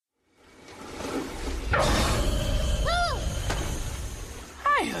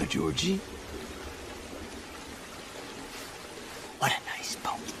Georgie? What a nice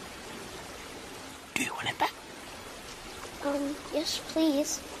boat. Do you want it back? Yes,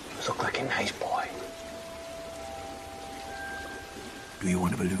 please. You look like a nice boy. Do you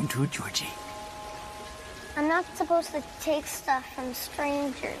want a balloon too, Georgie? I'm not supposed to take stuff from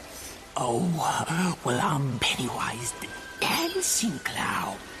strangers. Oh, well, I'm Pennywise the Dancing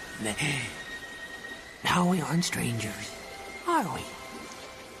Clown. Now we aren't strangers, are we?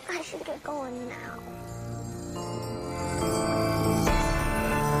 I should get going now.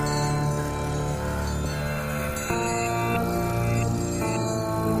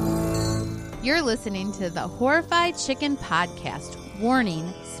 You're listening to the Horrified Chicken Podcast.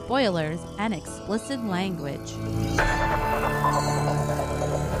 Warning, spoilers, and explicit language.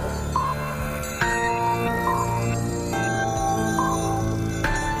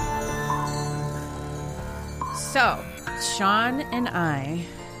 So, Sean and I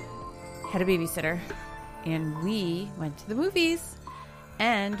had a babysitter, and we went to the movies,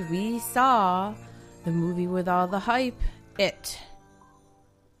 and we saw the movie with all the hype, It,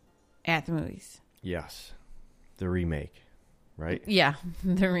 at the movies. Yes. The remake, right? Yeah,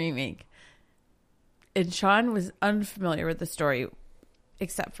 the remake. And Sean was unfamiliar with the story,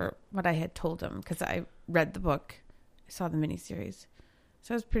 except for what I had told him, because I read the book, I saw the miniseries.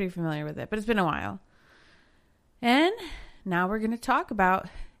 So I was pretty familiar with it, but it's been a while. And now we're going to talk about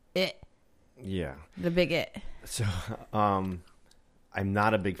It. Yeah. The big It. So, I'm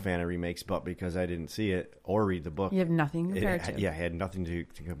not a big fan of remakes, but because I didn't see it or read the book. You have nothing to compare it to. Yeah, I had nothing to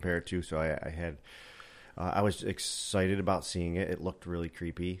compare it to, so I was excited about seeing it. It looked really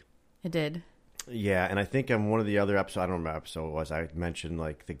creepy. It did. Yeah, and I think on one of the other episodes, I don't remember what episode it was, I mentioned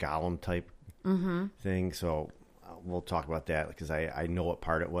like the Gollum type thing, so we'll talk about that because I know what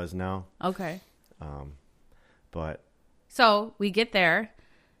part it was now. Okay. But so we get there,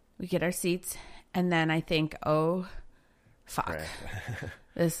 we get our seats, and then I think, oh, fuck.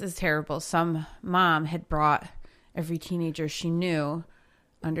 This is terrible. Some mom had brought every teenager she knew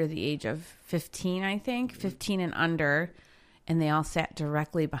under the age of 15, I think, 15 and under, and they all sat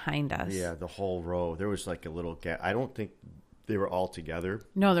directly behind us. Yeah, the whole row. There was like a little gap. I don't think they were all together.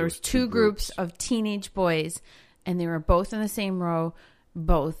 No, there was two groups of teenage boys, and they were both in the same row,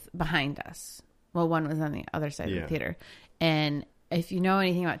 both behind us. Well, one was on the other side of the theater. And if you know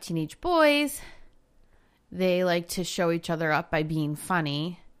anything about teenage boys, they like to show each other up by being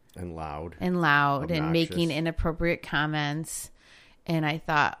funny. And loud. And making inappropriate comments. And I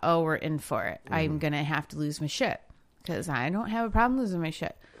thought, oh, we're in for it. I'm going to have to lose my shit. Because I don't have a problem losing my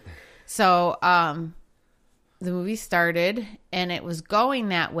shit. So, the movie started, and it was going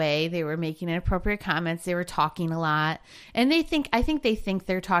that way. They were making inappropriate comments. They were talking a lot. And I think they think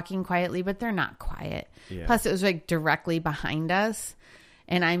they're talking quietly, but they're not quiet. Yeah. Plus, it was like directly behind us.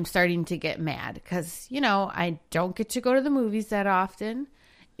 And I'm starting to get mad because, I don't get to go to the movies that often.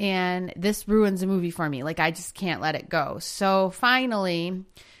 And this ruins a movie for me. Like, I just can't let it go. So finally,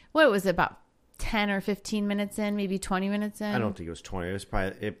 what was it, about 10 or 15 minutes in, maybe 20 minutes in? I don't think it was 20. It was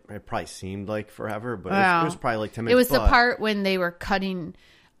probably, it probably seemed like forever, but it was probably like 10 minutes. It was the part when they were cutting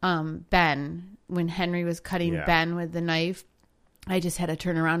Ben, when Henry was cutting Ben with the knife. I just had to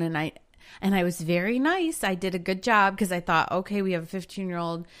turn around, and I was very nice. I did a good job because I thought, okay, we have a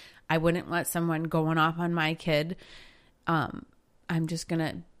 15-year-old. I wouldn't let someone going off on my kid. I'm just going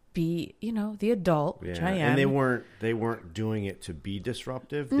to be, the adult, which I am. And they weren't doing it to be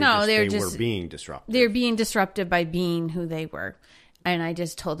disruptive. They were being disruptive. They're being disruptive by being who they were. And I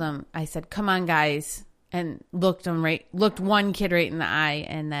just told them, I said, come on, guys. And looked one kid right in the eye.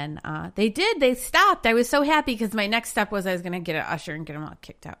 And then they did. They stopped. I was so happy because my next step was I was going to get an usher and get them all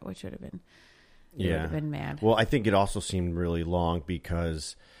kicked out, which would have been, would have been mad. Well, I think it also seemed really long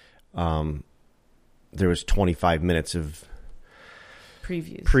because there was 25 minutes of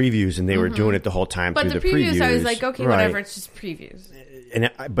previews, and they were doing it the whole time. But through the previews, I was like, okay, right. whatever, it's just previews.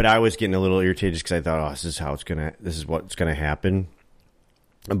 But I was getting a little irritated because I thought, this is what's gonna happen.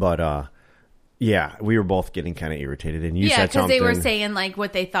 But we were both getting kind of irritated, and you said something. Yeah, because they were saying like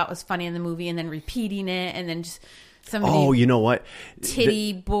what they thought was funny in the movie, and then repeating it, and then just somebody. Oh, you know what?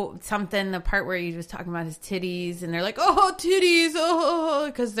 Something. The part where he was talking about his titties, and they're like, oh, titties,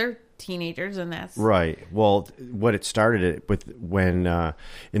 because they're teenagers, and that's right. Well, what it started with when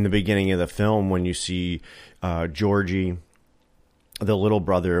in the beginning of the film, when you see Georgie, the little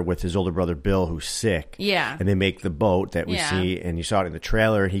brother, with his older brother Bill, who's sick, and they make the boat that we see, and you saw it in the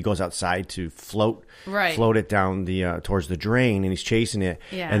trailer, and he goes outside to float it down the towards the drain, and he's chasing it,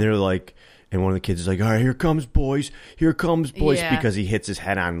 and they're like, and one of the kids is like, all right, here comes boys, because he hits his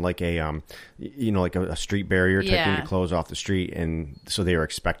head on like a like a street barrier type thing to close off the street, and so they were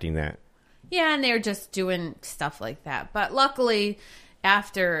expecting that. Yeah, and they were just doing stuff like that. But luckily,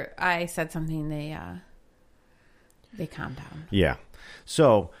 after I said something, they calmed down. Yeah.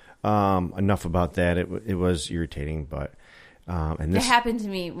 So enough about that. It was irritating, but and this it happened to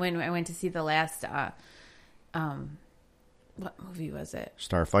me when I went to see the last what movie was it?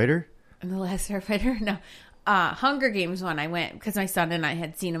 Starfighter? The Last Starfighter? No. Hunger Games one. I went because my son and I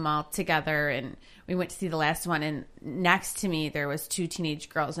had seen them all together, and we went to see the last one, and next to me there was 2 teenage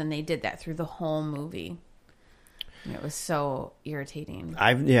girls, and they did that through the whole movie. And it was so irritating.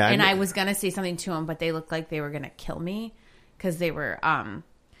 I was going to say something to them, but they looked like they were going to kill me because they were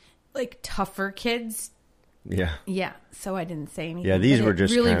like tougher kids. Yeah. Yeah. So I didn't say anything. Yeah, these were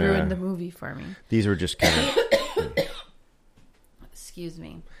just really ruined the movie for me. These were just kind of excuse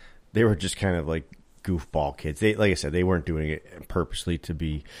me. They were just kind of like goofball kids. They, like I said, they weren't doing it purposely to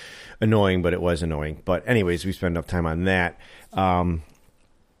be annoying, but it was annoying. But anyways, we spent enough time on that.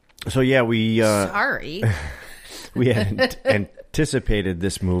 So yeah, we sorry. We had anticipated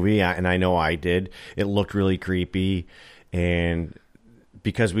this movie, and I know I did. It looked really creepy, and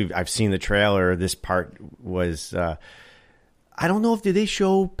because I've seen the trailer, this part was I don't know if did they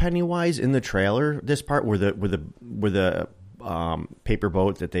show Pennywise in the trailer. This part where the paper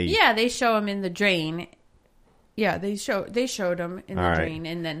boat that they they show him in the drain. Yeah, they showed him in the drain,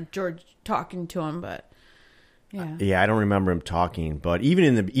 and then George talking to him, but. Yeah, I don't remember him talking, but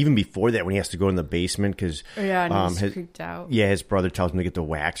even before that, when he has to go in the basement because and he's creeped out. Yeah, his brother tells him to get the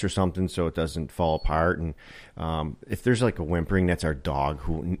wax or something so it doesn't fall apart. And if there's like a whimpering, that's our dog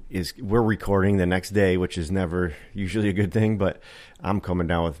we're recording the next day, which is never usually a good thing. But I'm coming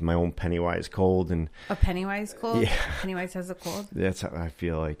down with my own Pennywise cold and a Pennywise cold. Yeah, Pennywise has a cold. That's how I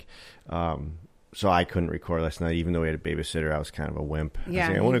feel like. So I couldn't record last night, even though we had a babysitter. I was kind of a wimp. Yeah,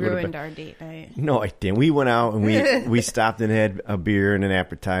 I you ruined our date night. No, I didn't. We went out and we stopped and had a beer and an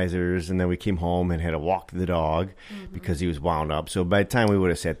appetizers, and then we came home and had a walk the dog because he was wound up. So by the time we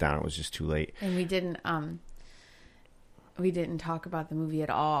would have sat down, it was just too late. And we didn't talk about the movie at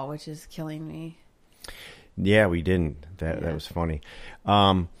all, which is killing me. Yeah, we didn't. That was funny.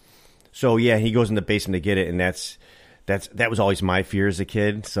 So yeah, he goes in the basement to get it, and that was always my fear as a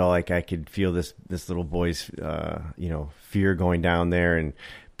kid. So like I could feel this little boy's fear going down there and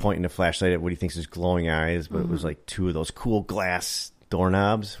pointing a flashlight at what he thinks is glowing eyes, but it was like 2 of those cool glass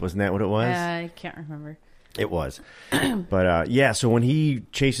doorknobs. Wasn't that what it was? I can't remember. It was. But so when he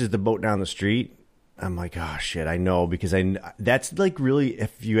chases the boat down the street, I'm like, oh shit, I know, because that's like really,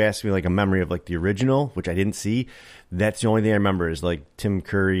 if you ask me like a memory of like the original, which I didn't see, that's the only thing I remember is like Tim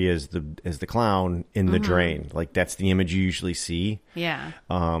Curry as the clown in the drain. Like that's the image you usually see. Yeah.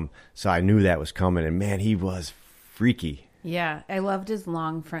 So I knew that was coming, and man, he was freaky. Yeah, I loved his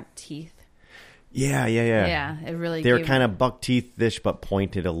long front teeth. Yeah. Yeah, it really. They were kind of buck teeth-ish, but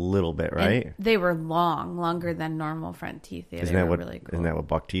pointed a little bit, right? And they were longer than normal front teeth. Yeah, isn't that what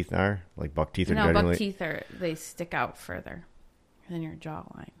buck teeth are? Like buck teeth are no, buck teeth they stick out further than your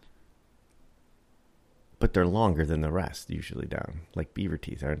jawline. But they're longer than the rest, usually down, like beaver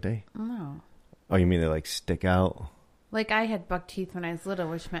teeth, aren't they? No. Oh, you mean they like stick out? Like I had buck teeth when I was little,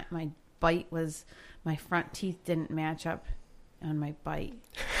 which meant my front teeth didn't match up on my bite.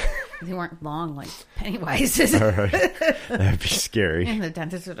 They weren't long like Pennywise's. All right. That'd be scary. And the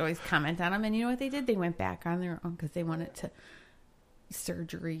dentist would always comment on them. And you know what they did? They went back on their own because they wanted to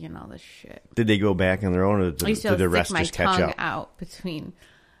surgery and all this shit. Did they go back on their own, or did the rest just catch up? I used to stick my tongue out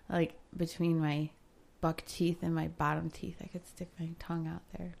between my buck teeth and my bottom teeth. I could stick my tongue out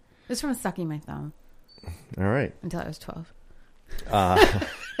there. It was from sucking my thumb. All right. Until I was 12.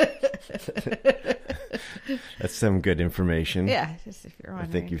 That's some good information. Yeah, just if you're wondering.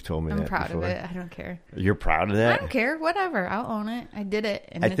 I think you've told me that before. I'm proud of it. I don't care. You're proud of that? I don't care. Whatever. I'll own it. I did it,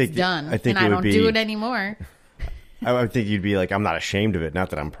 and it's done. I think and I don't do it anymore. I would think you'd be like, I'm not ashamed of it.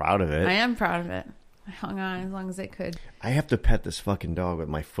 Not that I'm proud of it. I am proud of it. I hung on as long as I could. I have to pet this fucking dog with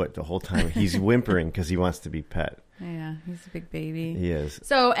my foot the whole time. He's whimpering because he wants to be pet. Yeah, he's a big baby. He is.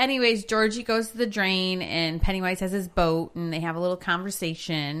 So anyways, Georgie goes to the drain, and Pennywise has his boat, and they have a little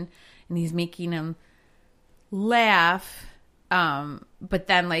conversation, and he's making him laugh. But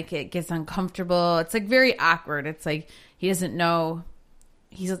then like it gets uncomfortable. It's like very awkward. It's like he doesn't know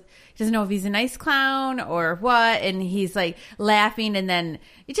he doesn't know if he's a nice clown or what, and he's like laughing, and then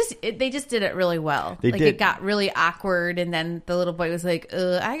they just did it really well. It got really awkward, and then the little boy was like,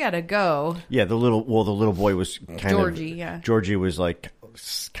 I gotta go. Yeah, the little boy was kind Georgie, Georgie was like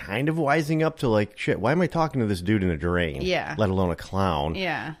kind of wising up to like, shit, why am I talking to this dude in a drain? Yeah. Let alone a clown.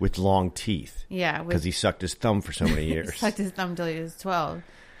 Yeah. With long teeth. Yeah. Because he sucked his thumb for so many years. He sucked his thumb till he was 12.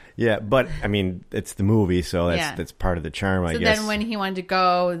 Yeah, but I mean, it's the movie, so that's part of the charm, I guess. So then when he wanted to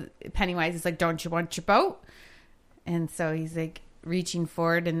go, Pennywise is like, don't you want your boat? And so he's like reaching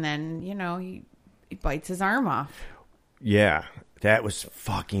for it, and then, you know, he bites his arm off. Yeah, that was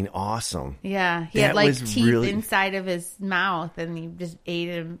fucking awesome. Yeah, he had like teeth inside of his mouth, and he just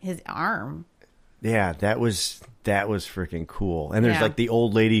ate his arm. Yeah, that was freaking cool. And there's like the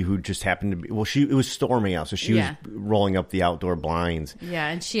old lady who just happened to be, well, it was storming out, so she was rolling up the outdoor blinds. Yeah,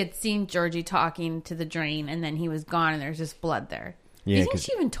 and she had seen Georgie talking to the drain, and then he was gone, and there's just blood there. Yeah, do you think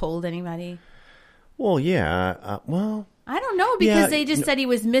she even told anybody? Well, yeah. Well, I don't know, because they just said he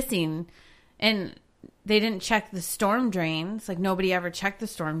was missing, and they didn't check the storm drains. Like, nobody ever checked the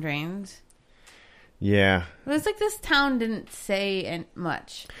storm drains. Yeah. It was like this town didn't say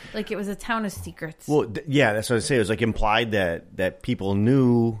much. Like, it was a town of secrets. Well, yeah, that's what I say. It was like implied that people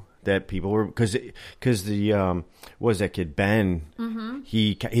knew that people were, because the what was that kid, Ben? Mm-hmm.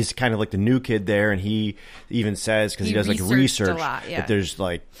 He's kind of like the new kid there, and he even says, because he does like research a lot, that there's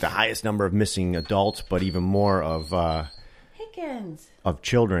like the highest number of missing adults, but even more of Higgins of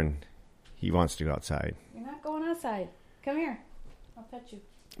children. He wants to go outside. You're not going outside. Come here. I'll pet you.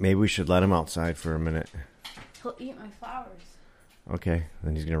 Maybe we should let him outside for a minute. He'll eat my flowers. Okay,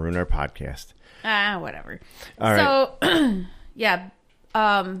 then he's going to ruin our podcast. Whatever. All right. So, yeah.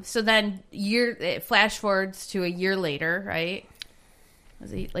 So then it flash forwards to a year later, right?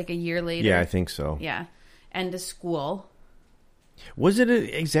 Was it like a year later? Yeah, I think so. Yeah. And to school. Was it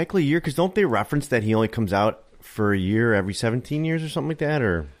exactly a year? Because don't they reference that he only comes out for a year every 17 years or something like that?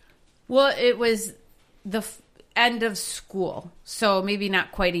 Or well, it was the end of school, so maybe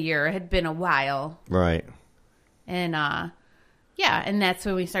not quite a year. It had been a while, right? And and that's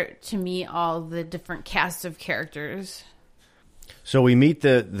when we start to meet all the different cast of characters. So we meet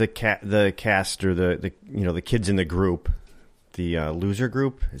the cast, or the kids in the group, the loser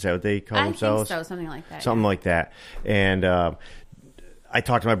group. Is that what they call themselves? I think so, something like that. Something like that. And I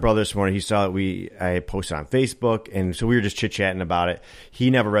talked to my brother this morning. He saw that I posted on Facebook, and so we were just chit-chatting about it. He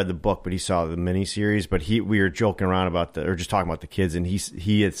never read the book, but he saw the miniseries. But we were joking around about just talking about the kids, and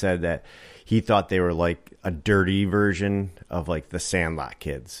he had said that he thought they were like a dirty version of like the Sandlot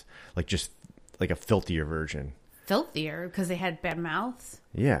kids, like just like a filthier version. Filthier because they had bad mouths?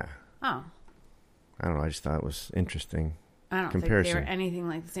 Yeah. Oh. I don't know. I just thought it was interesting. I don't think they were anything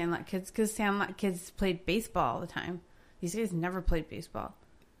like the Sandlot kids, because Sandlot kids played baseball all the time. These guys never played baseball.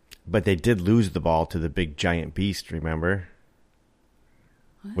 But they did lose the ball to the big giant beast, remember?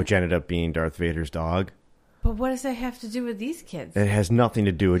 What? Which ended up being Darth Vader's dog. But what does that have to do with these kids? It has nothing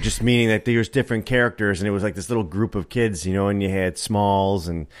to do with just meaning that there's different characters, and it was like this little group of kids, and you had Smalls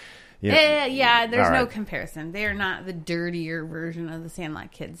and... Yeah, there's no comparison. They are not the dirtier version of the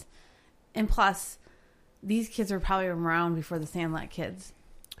Sandlot kids. And plus, these kids were probably around before the Sandlot kids.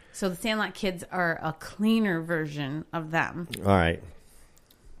 So the Sandlot kids are a cleaner version of them. All right.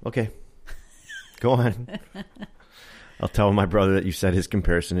 Okay. Go on. I'll tell my brother that you said his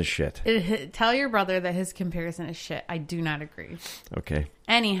comparison is shit. Tell your brother that his comparison is shit. I do not agree. Okay.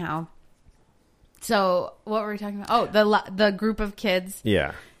 Anyhow. So what were we talking about? Oh, the group of kids.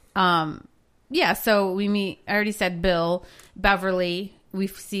 Yeah. So we meet, I already said Bill, Beverly. We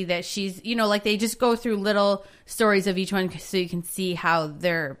see that she's, like they just go through little stories of each one so you can see how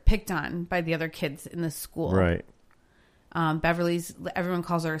they're picked on by the other kids in the school. Right. Beverly's, everyone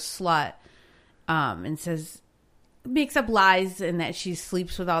calls her a slut, and makes up lies and that she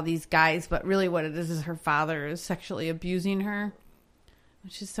sleeps with all these guys, but really what it is her father is sexually abusing her,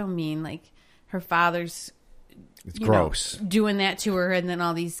 which is so mean. Like, her father's it's gross doing that to her, and then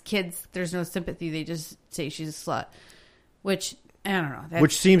all these kids, there's no sympathy. They just say she's a slut, which I don't know.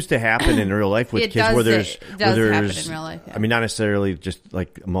 Which seems to happen in real life with kids where there's happen in real life. Yeah. I mean, not necessarily just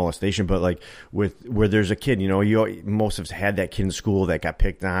like molestation, but like where there's a kid, most of us had that kid in school that got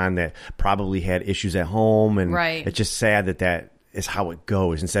picked on, that probably had issues at home, and it's just sad that is how it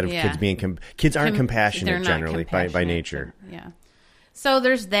goes. Instead of kids being kids aren't compassionate generally by nature. Yeah. So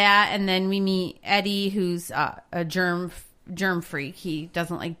there's that, and then we meet Eddie, who's a germ freak. He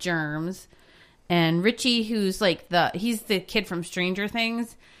doesn't like germs. And Richie, who's like he's the kid from Stranger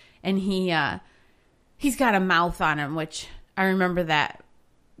Things, and he's got a mouth on him, which I remember that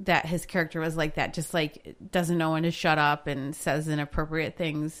his character was like that, just like doesn't know when to shut up and says inappropriate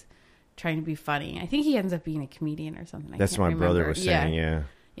things, trying to be funny. I think he ends up being a comedian or something. That's what my brother was saying.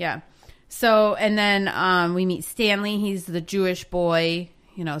 Yeah. So, and then we meet Stanley. He's the Jewish boy,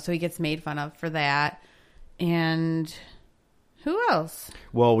 so he gets made fun of for that. And Who else?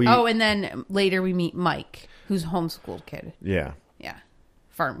 Well, and then later we meet Mike, who's a homeschooled kid. Yeah. Yeah.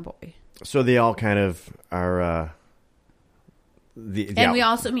 Farm boy. So they all kind of are... we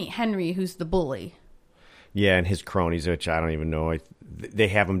also meet Henry, who's the bully. Yeah, and his cronies, which I don't even know. They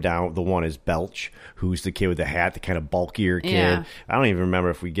have him down. The one is Belch, who's the kid with the hat, the kind of bulkier kid. Yeah. I don't even remember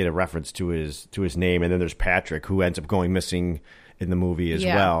if we get a reference to his name. And then there's Patrick, who ends up going missing in the movie as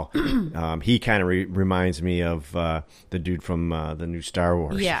well. He kind of reminds me of the dude from the new Star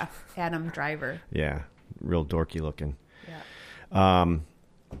Wars. Yeah, Adam Driver. Yeah, real dorky looking. Yeah.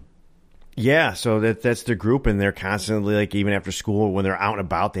 Yeah, so that's the group, and they're constantly, like, even after school, when they're out and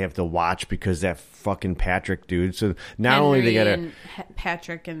about, they have to watch because that fucking Patrick dude. So not Henry only they got and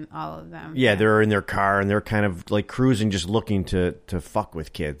Patrick and all of them. Yeah, they're in their car, and they're kind of, like, cruising, just looking to fuck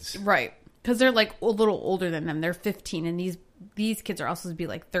with kids. Right, because they're, like, a little older than them. They're 15, and these kids are also supposed to be,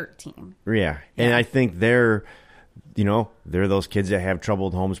 like, 13. Yeah, and I think they're those kids that have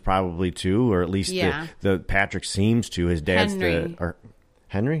troubled homes probably, too, or at least the Patrick seems to. His dad's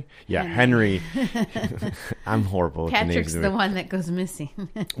Henry? Yeah, Henry. I'm horrible with Patrick's the names. The one that goes missing.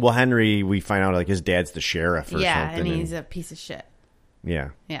 Well, Henry, we find out, like, his dad's the sheriff or something. Yeah, and he's a piece of shit. Yeah.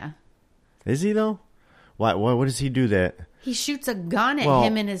 Yeah. Is he, though? What does he do that? He shoots a gun at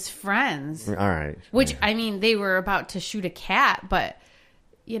him and his friends. All right. Which, I mean, they were about to shoot a cat, but,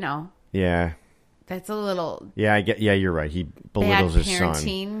 Yeah. That's a little... Yeah, you're right. He belittles his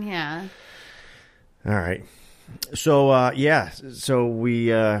son. Yeah. All right. So, so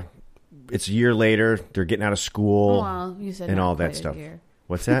we, it's a year later, they're getting out of school. Well, you said and all that stuff.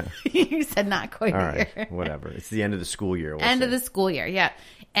 What's that? You said not quite all a right, year. Whatever. It's the end of the school year. End of the school year, yeah.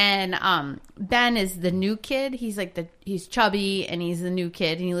 And Ben is the new kid. He's he's chubby, and he's the new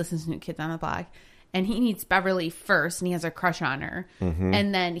kid, and he listens to New Kids on the Block. And he meets Beverly first, and he has a crush on her. Mm-hmm.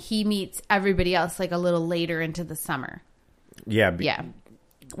 And then he meets everybody else, like, a little later into the summer. Yeah. Yeah.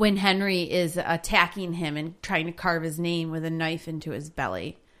 When Henry is attacking him and trying to carve his name with a knife into his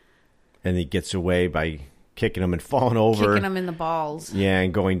belly. And he gets away by kicking him and falling over. Kicking him in the balls. Yeah,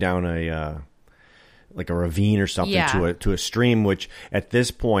 and going down a ravine or something to a stream, which at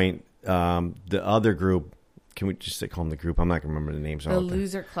this point, the other group, can we just call them the group? I'm not going to remember the names. The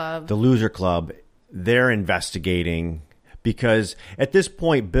Loser Club. The Loser Club, they're investigating because at this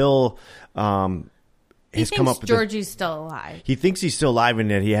point, Bill... He thinks Georgie's still alive. He thinks he's still alive,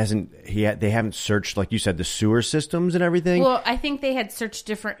 and that they haven't searched, like you said, the sewer systems and everything. Well, I think they had searched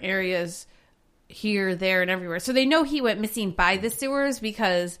different areas here, there, and everywhere. So they know he went missing by the sewers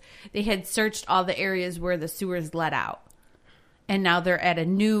because they had searched all the areas where the sewers let out. And now they're at a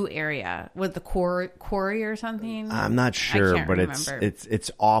new area with the quarry or something. I'm not sure, but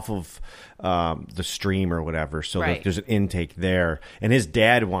it's off of the stream or whatever. So there's an intake there, and his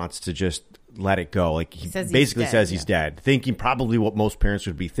dad wants to just let it go. Like he basically says he's dead, thinking probably what most parents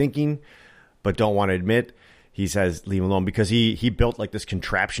would be thinking, but don't want to admit. He says leave him alone because he built like this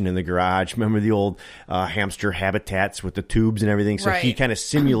contraption in the garage. Remember the old hamster habitats with the tubes and everything? So he kind of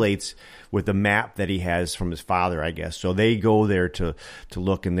simulates with the map that he has from his father, I guess. So they go there to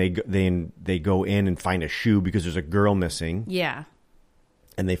look, and they go in and find a shoe because there's a girl missing. Yeah.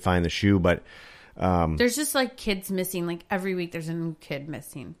 And they find the shoe, but there's just like kids missing. Like every week there's a new kid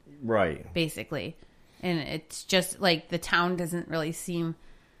missing. Right. Basically. And it's just like the town doesn't really seem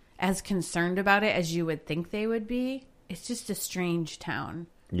as concerned about it as you would think they would be. It's just a strange town.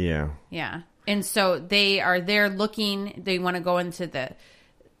 Yeah. Yeah. And so they are there looking. They want to go into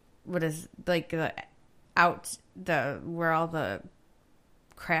where all the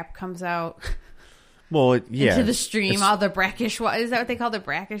crap comes out. Well, into the stream, all the brackish water. Is that what they call the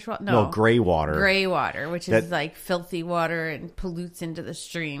brackish water? No, gray water. Gray water, which is like filthy water and pollutes into the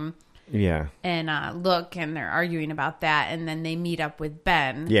stream. Yeah. And and they're arguing about that, and then they meet up with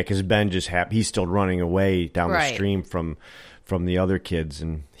Ben. Yeah, because Ben he's still running away down the stream from the other kids,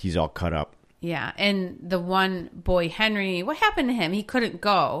 and he's all cut up. Yeah, and the one boy, Henry, what happened to him? He couldn't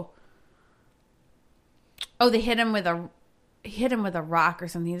go. Oh, they hit him with a rock or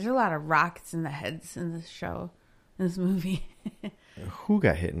something. There's a lot of rocks in the heads in this show, in this movie. Who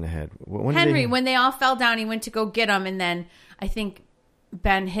got hit in the head? Henry, when they all fell down, he went to go get them, and then I think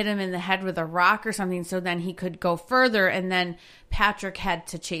Ben hit him in the head with a rock or something, so then he could go further, and then Patrick had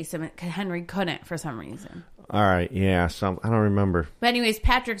to chase him, because Henry couldn't for some reason. All right, yeah, I don't remember. But anyways,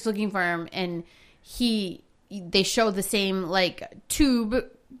 Patrick's looking for him, and they show the same like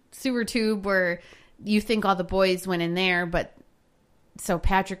sewer tube where you think all the boys went in there, but so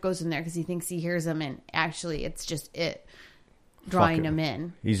Patrick goes in there because he thinks he hears them, and actually it's just it drawing him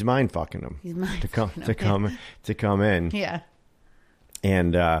in. He's mind fucking him. He's mind to come in. Yeah.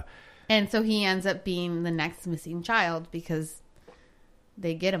 And so he ends up being the next missing child because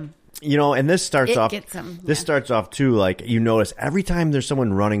They get them. You know, and this starts off. Gets them. This starts off too. Like you notice, every time there's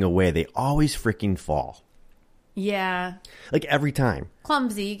someone running away, they always freaking fall. Yeah. Like every time.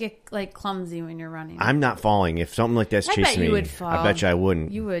 Clumsy. You get like clumsy when you're running. I'm not falling. If something like that's chasing me, I bet you would fall. I bet you I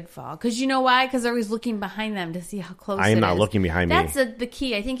wouldn't. You would fall. Because you know why? Because they're always looking behind them to see how close I am not looking behind me. That's the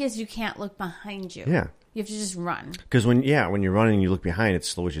key, I think, is you can't look behind you. Yeah. You have to just run. Because when you're running and you look behind, it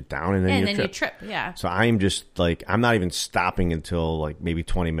slows you down and then you trip. Yeah. So I'm just like, I'm not even stopping until like maybe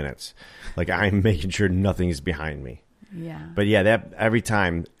 20 minutes. Like I'm making sure nothing is behind me. Yeah. But yeah, that every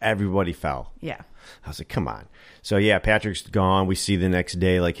time everybody fell. Yeah. I was like, come on. So yeah, Patrick's gone. We see the next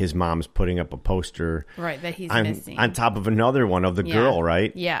day, like his mom's putting up a poster. Right, that he's missing. On top of another one of the girl,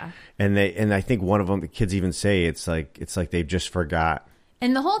 right? Yeah. And I think one of them, the kids even say it's like they just forgot.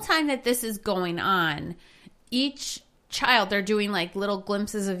 And the whole time that this is going on, each child, they're doing like little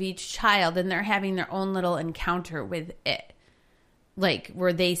glimpses of each child, and they're having their own little encounter with it. Like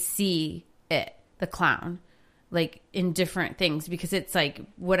where they see it, the clown, like in different things, because it's like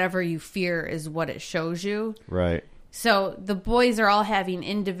whatever you fear is what it shows you. Right. So the boys are all having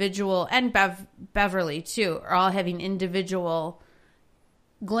individual, and Beverly too, are all having individual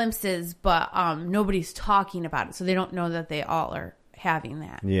glimpses, but nobody's talking about it. So they don't know that they all are having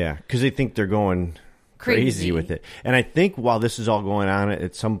that. Yeah, because they think they're going crazy with it. And I think while this is all going on,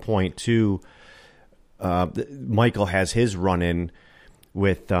 at some point too, Michael has his run-in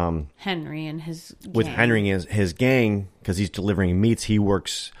with Henry and his gang. With Henry and his gang, because he's delivering meats. He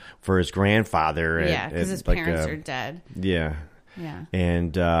works for his grandfather. Yeah, because his parents are dead. Yeah. Yeah.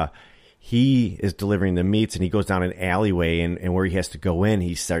 And he is delivering the meats, and he goes down an alleyway, and where he has to go in,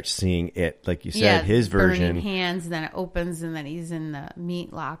 he starts seeing it, like you said, his version. Burning hands, and then it opens, and then he's in the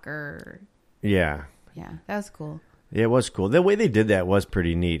meat locker. Yeah. Yeah, that was cool. Yeah, it was cool. The way they did that was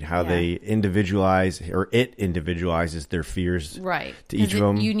pretty neat, how they individualize, or it individualizes their fears right. to each of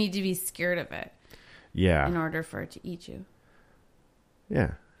them. You need to be scared of it. Yeah. In order for it to eat you.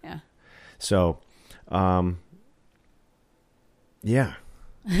 Yeah. Yeah. So, yeah.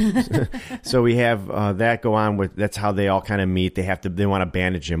 So we have that go on with, that's how they all kind of meet. They want to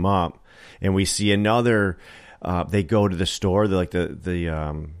bandage him up, and we see another. They go to the store, like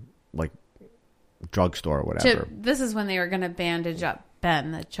the like drugstore or whatever. This is when they were going to bandage up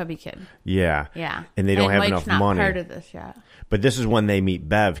Ben, the chubby kid. Yeah, yeah, and they don't have enough money. Part of this yet. But this is when they meet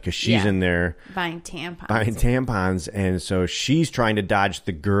Bev, because she's in there buying tampons, and so she's trying to dodge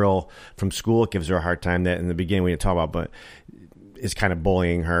the girl from school. It gives her a hard time. That in the beginning we didn't talk about, but is kind of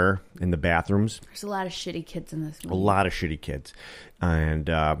bullying her in the bathrooms. There's a lot of shitty kids in this movie. A lot of shitty kids. And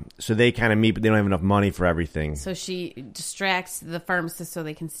so they kind of meet, but they don't have enough money for everything. So she distracts the pharmacist so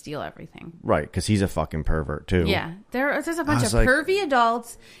they can steal everything. Right, because he's a fucking pervert, too. Yeah. There's a bunch of pervy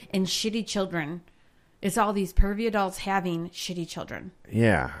adults and shitty children. It's all these pervy adults having shitty children.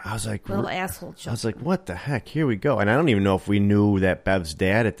 Yeah. I was like... Little asshole children. I was like, what the heck? Here we go. And I don't even know if we knew that Bev's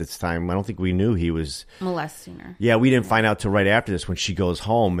dad at this time. I don't think we knew he was... molesting her. Yeah, we didn't find out till right after this when she goes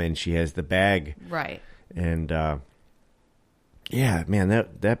home and she has the bag. Right. And, yeah, man,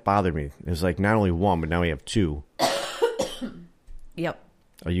 that bothered me. It was like not only one, but now we have two. Yep.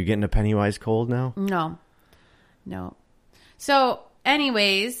 Are you getting a Pennywise cold now? No. So,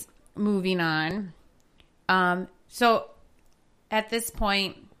 anyways, moving on. So at this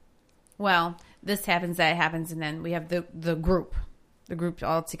point, well, this happens, that happens, and then we have the group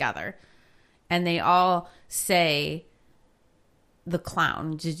all together, and they all say the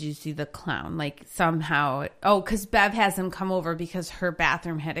clown. Did you see the clown? Like somehow, because Bev has him come over because her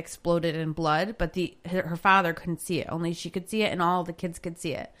bathroom had exploded in blood, but her father couldn't see it. Only she could see it, and all the kids could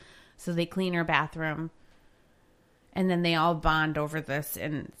see it. So they clean her bathroom, and then they all bond over this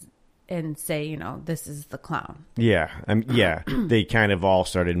and say, this is the clown. Yeah. Yeah. They kind of all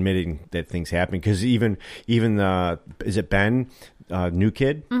started admitting that things happen. Because even is it Ben, new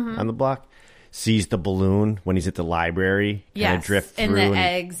kid on the block, sees the balloon when he's at the library. Kind of drift through. And the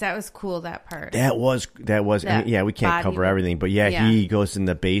eggs. That was cool, that part. That was. I mean, we can't cover everything. But he goes in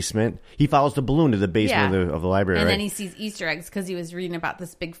the basement. He follows the balloon to the basement of the library. And then he sees Easter eggs because he was reading about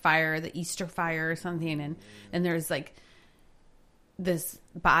this big fire, the Easter fire or something. And there's like this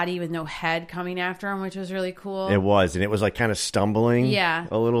body with no head coming after him, which was really cool. It was, and it was like kind of stumbling a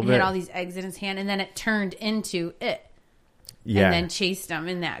little bit. He had all these eggs in his hand, and then it turned into it. Yeah. And then chased him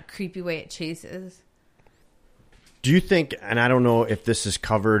in that creepy way it chases. Do you think, and I don't know if this is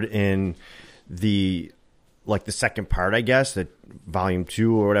covered in the second part, I guess, that volume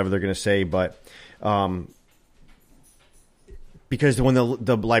 2 or whatever they're going to say, but because when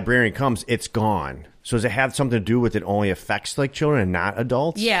the librarian comes, it's gone. So does it have something to do with it only affects like children and not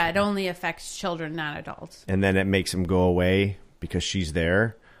adults? Yeah, it only affects children, not adults. And then it makes them go away because she's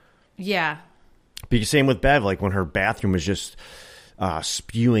there. Yeah. Because same with Bev, like when her bathroom is just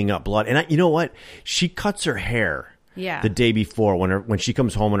spewing up blood. And you know what? She cuts her hair the day before when she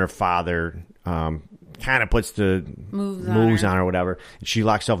comes home and her father kind of puts the moves on her or whatever. And she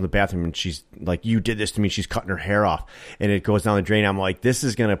locks herself in the bathroom and she's like, you did this to me. She's cutting her hair off. And it goes down the drain. I'm like, this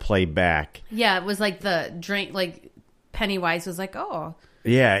is going to play back. Yeah, it was like the drain, like Pennywise was like, oh.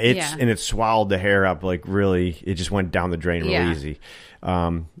 Yeah, and it swallowed the hair up like really. It just went down the drain real easy.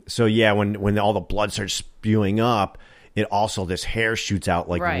 So yeah, when all the blood starts spewing up, it also this hair shoots out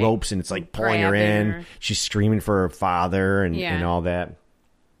like ropes and it's like pulling her in. She's screaming for her father and all that,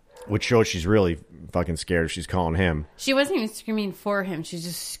 which shows she's really fucking scared. She's calling him. She wasn't even screaming for him. She's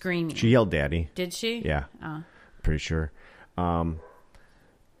just screaming. She yelled, "Daddy!" Did she? Yeah, pretty sure. But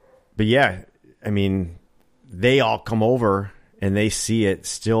yeah, I mean, they all come over. And they see it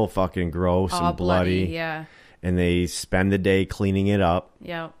still fucking gross and bloody. Yeah. And they spend the day cleaning it up.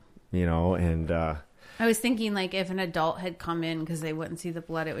 Yeah. You know, and... I was thinking, like, if an adult had come in because they wouldn't see the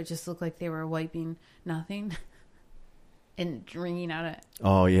blood, it would just look like they were wiping nothing and wringing out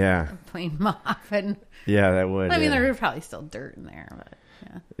a plain mop. And, yeah, that would. I mean, there was probably still dirt in there, but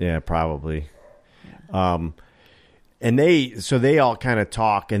yeah. Yeah, probably. Yeah. And they all kind of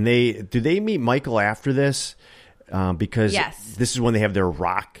talk, and do they meet Michael after this? Because this is when they have their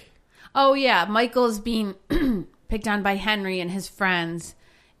rock. Oh, yeah. Michael's being picked on by Henry and his friends.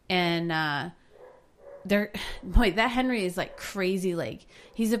 And that Henry is like crazy. Like,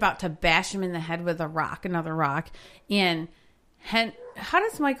 he's about to bash him in the head with another rock. And how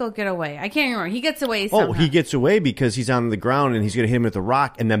does Michael get away? I can't remember. He gets away somehow. Oh, he gets away because he's on the ground and he's going to hit him with a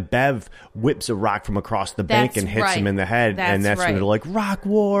rock. And then Bev whips a rock from across the bank and hits him in the head. And that's when they're like, rock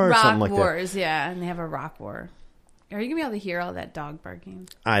war or something like that. Rock wars, yeah. And they have a rock war. Are you gonna be able to hear all that dog barking?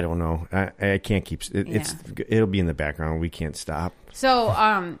 I don't know. I can't keep it. It'll be in the background. We can't stop.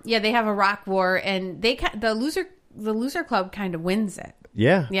 So they have a rock war, and the loser club kind of wins it.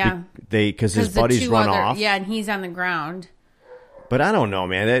 Yeah. Because his buddies run off. Yeah, and he's on the ground. But I don't know,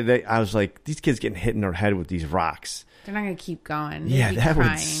 man. I was like, these kids getting hit in their head with these rocks. They're not gonna keep going. Yeah, that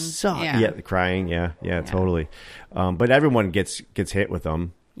would suck. Yeah, crying. Yeah, totally. But everyone gets hit with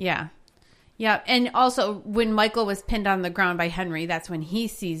them. Yeah. Yeah, and also when Michael was pinned on the ground by Henry, that's when he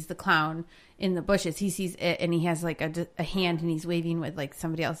sees the clown in the bushes. He sees it, and he has like a hand, and he's waving with like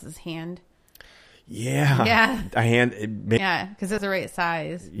somebody else's hand. Yeah, a hand. Yeah, because it's the right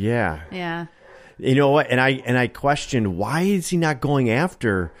size. Yeah. You know what? And I questioned, why is he not going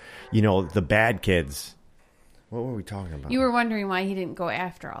after, the bad kids? What were we talking about? You were wondering why he didn't go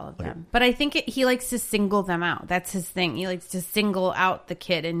after all of them. But I think he likes to single them out. That's his thing. He likes to single out the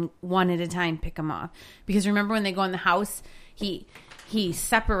kid and one at a time pick them off. Because remember when they go in the house, he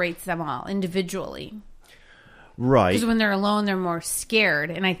separates them all individually. Right. Because when they're alone, they're more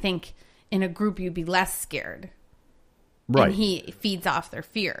scared. And I think in a group, you'd be less scared. Right. And he feeds off their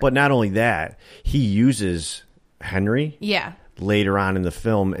fear. But not only that, he uses Henry. Yeah. Later on in the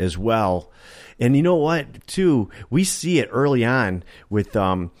film as well. And you know what, too? We see it early on with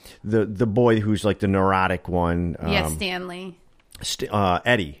the boy who's like the neurotic one. Stanley.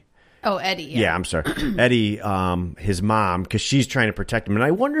 Eddie. Oh, Eddie. Yeah, I'm sorry. Eddie, his mom, because she's trying to protect him. And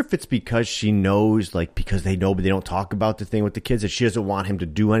I wonder if it's because she knows, like, because they know, but they don't talk about the thing with the kids, that she doesn't want him to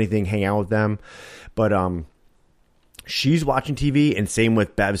do anything, hang out with them. But she's watching TV, and same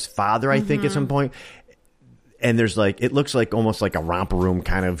with Bev's father, I think, at some point. And there's like, it looks like almost like a romper room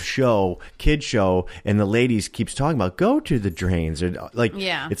kind of kid show. And the ladies keeps talking about, go to the drains. Or like,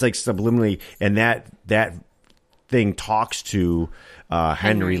 it's like subliminally. And that thing talks to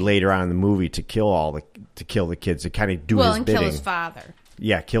Henry later on in the movie to kill the kids, to kind of do his bidding. Kill his father.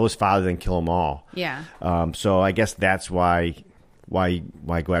 Yeah, kill his father, then kill them all. Yeah. So I guess that's why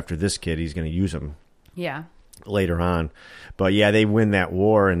go after this kid? He's going to use him. Yeah. Later on. But yeah, they win that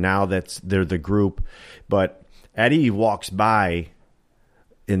war, and now they're the group. But Eddie walks by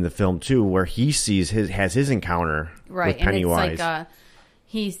in the film too, where he has his encounter with Pennywise. And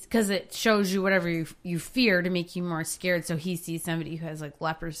it's like because it shows you whatever you fear to make you more scared. So he sees somebody who has like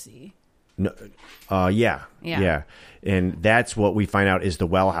leprosy. No, yeah, and that's what we find out is the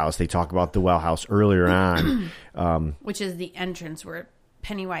well house. They talk about the well house earlier on, which is the entrance where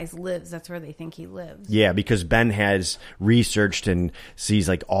Pennywise lives. That's where they think he lives. Yeah, because Ben has researched and sees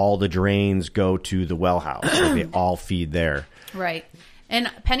like all the drains go to the well house. Like they all feed there. Right. And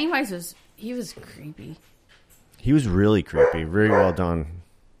Pennywise was creepy. He was really creepy. Very well done.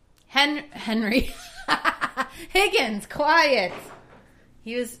 Henry Higgins, quiet.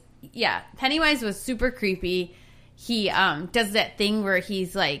 Pennywise was super creepy. He does that thing where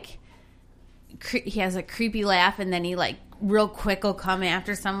he's like he has a creepy laugh, and then he like real quick will come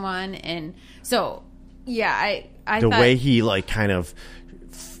after someone. And so, yeah, I the thought, way he like kind of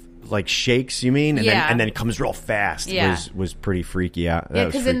like shakes, you mean, and then it comes real fast. Was pretty freaky. Yeah,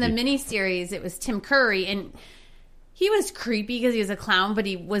 because in the miniseries it was Tim Curry, and he was creepy because he was a clown, but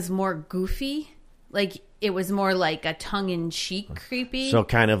he was more goofy. Like it was more like a tongue-in-cheek creepy. So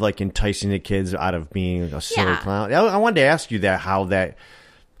kind of like enticing the kids out of being a silly clown. I wanted to ask you that how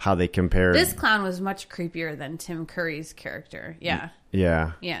they compare. This clown was much creepier than Tim Curry's character. Yeah.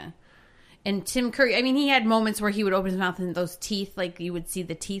 Yeah. Yeah. And Tim Curry, I mean, he had moments where he would open his mouth and those teeth, like you would see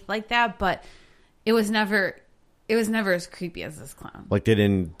the teeth like that, but it was never as creepy as this clown. Like they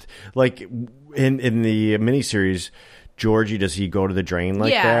didn't, like in the miniseries, Georgie, does he go to the drain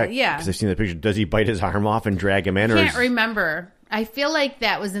like that? Yeah. Because I've seen the picture. Does he bite his arm off and drag him in? I can't remember. I feel like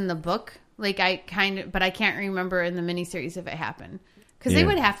that was in the book. Like but I can't remember in the miniseries if it happened. Because they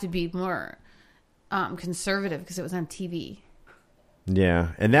would have to be more conservative because it was on TV.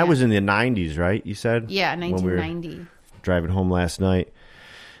 Yeah, and that was in the 90s, right? You said? Yeah, 1990. When we were driving home last night.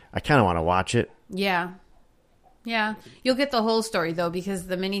 I kind of want to watch it. Yeah. Yeah. You'll get the whole story, though, because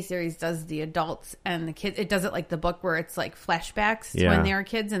the miniseries does the adults and the kids. It does it like the book where it's like flashbacks to when they were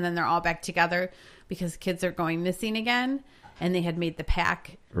kids, and then they're all back together because kids are going missing again, and they had made the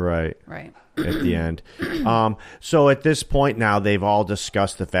pack. Right. Right. At the end. So at this point now, they've all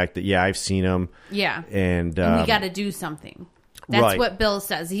discussed the fact that, I've seen him. Yeah. And we got to do something. That's what Bill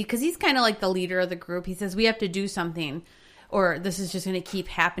says. Because he's kind of like the leader of the group. He says, we have to do something, or this is just going to keep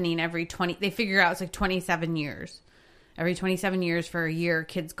happening every 20... They figure out it's like 27 years. Every 27 years for a year,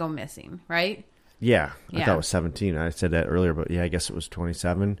 kids go missing, right? Yeah. I thought it was 17. I said that earlier, but I guess it was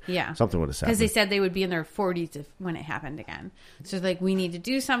 27. Yeah. Something would have said. Because they said they would be in their 40s when it happened again. So it's like, we need to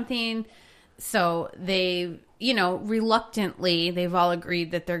do something. So they, reluctantly, they've all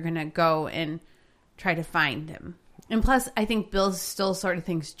agreed that they're going to go and try to find him. And plus, I think Bill still sort of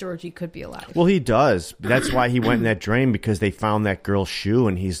thinks Georgie could be alive. Well, he does. That's why he went in that drain, because they found that girl's shoe,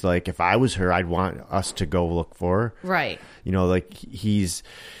 and he's like, if I was her, I'd want us to go look for her. Right. Like he's...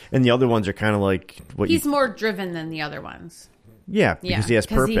 And the other ones are kind of like... He's more driven than the other ones. Yeah, because he has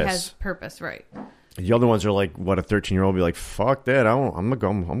purpose. He has purpose, right. The other ones are like, what, a 13-year-old be like, fuck that, I'm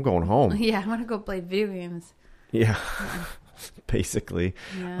going home. Yeah, I want to go play video games. Yeah. Basically.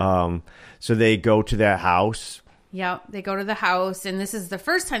 Yeah. So they go to that house... Yeah, they go to the house, and this is the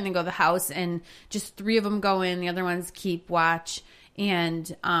first time they go to the house, and just 3 of them go in, the other ones keep watch,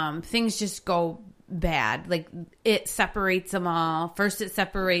 and things just go bad. Like, it separates them all. First, it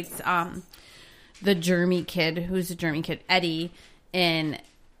separates the Jeremy kid, who's a Jeremy kid, Eddie, and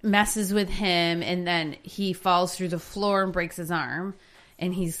messes with him, and then he falls through the floor and breaks his arm,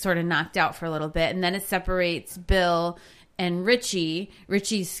 and he's sort of knocked out for a little bit, and then it separates Bill and Richie.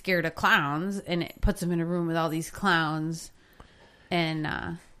 Richie's scared of clowns, and it puts him in a room with all these clowns. And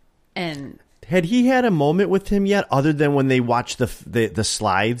had he had a moment with him yet, other than when they watched the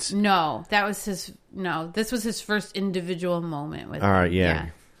slides? No, that was his. No, this was his first individual moment with him. All right, yeah.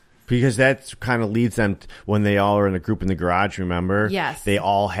 Because that kind of leads them when they all are in a group in the garage. Remember? Yes. They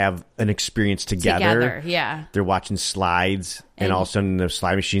all have an experience together. Yeah. They're watching slides, and all of a sudden the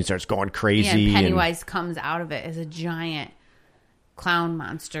slide machine starts going crazy. Yeah, and Pennywise comes out of it as a giant clown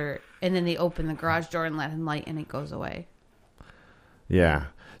monster, and then they open the garage door and let him light, and it goes away. Yeah.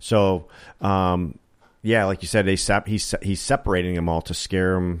 So, like you said, he's separating them all to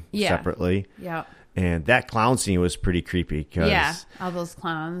scare them separately. Yeah. And that clown scene was pretty creepy. All those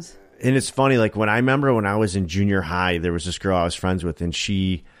clowns. And it's funny, like when I was in junior high, there was this girl I was friends with, and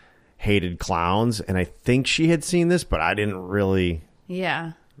she hated clowns, and I think she had seen this, but I didn't really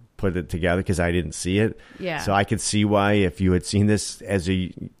put it together because I didn't see it. Yeah. So I could see why, if you had seen this as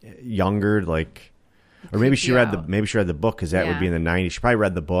a younger, like, or maybe she read the book, because that would be in the 90s. She probably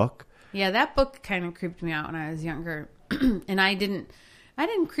read the book. Yeah, that book kind of creeped me out when I was younger, and I didn't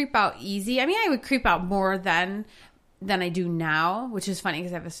creep out easy. I mean, I would creep out more then than I do now, which is funny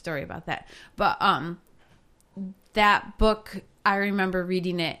because I have a story about that. But that book, I remember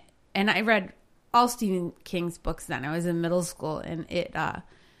reading it, and I read all Stephen King's books then. I was in middle school, and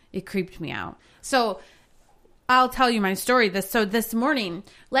it creeped me out. So I'll tell you my story. This morning,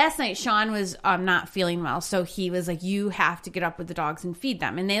 last night, Sean was not feeling well, so he was like, you have to get up with the dogs and feed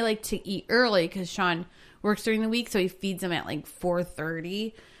them. And they like to eat early because Sean works during the week, so he feeds them at like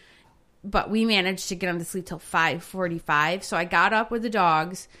 4:30. But we managed to get them to sleep till 5:45. So I got up with the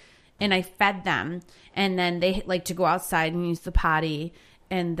dogs and I fed them, and then they like to go outside and use the potty,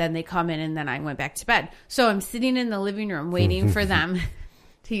 and then they come in, and then I went back to bed. So I'm sitting in the living room waiting for them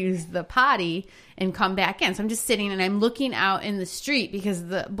to use the potty and come back in. So I'm just sitting and I'm looking out in the street because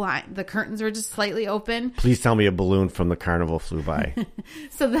the curtains were just slightly open. Please tell me a balloon from the carnival flew by.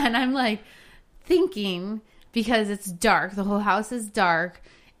 So then I'm like thinking, because it's dark, the whole house is dark,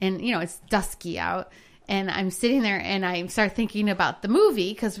 and it's dusky out. And I'm sitting there and I start thinking about the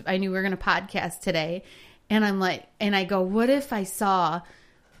movie because I knew we were going to podcast today. And I'm like, and I go, what if I saw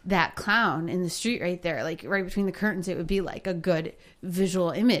that clown in the street right there, like right between the curtains? It would be like a good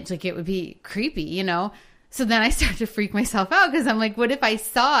visual image. Like it would be creepy, So then I start to freak myself out because I'm like, what if I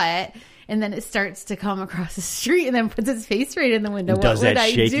saw it and then it starts to come across the street and then puts its face right in the window? What would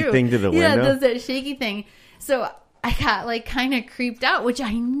I do? Does that shaky thing to the window? Yeah, it does that shaky thing. So I got like kind of creeped out, which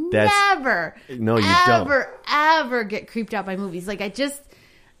I never get creeped out by movies. Like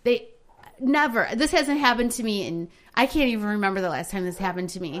never. This hasn't happened to me, and I can't even remember the last time this happened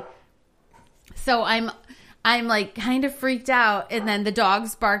to me. So I'm like kind of freaked out, and then the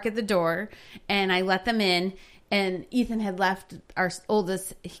dogs bark at the door, and I let them in. And Ethan had left, our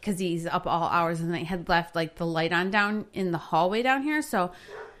oldest, because he's up all hours of the night, had left like the light on down in the hallway down here. So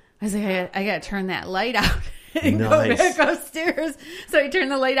I was like, I got to turn that light out. And go back upstairs. So I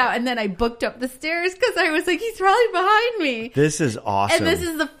turned the light out and then I booked up the stairs because I was like, he's probably behind me. This is awesome. And this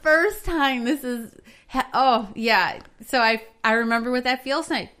is the first time oh yeah. So I remember what that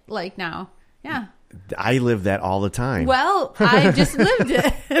feels like now. Yeah. I live that all the time. Well, I just lived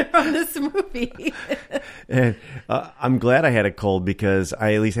it from this movie. And I'm glad I had a cold because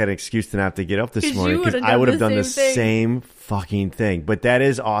I at least had an excuse to not have to get up this morning because I would have done the same fucking thing. But that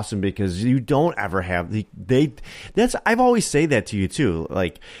is awesome because you don't ever have I've always say that to you too.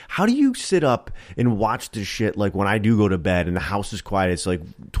 Like, how do you sit up and watch this shit? Like when I do go to bed and the house is quiet, it's like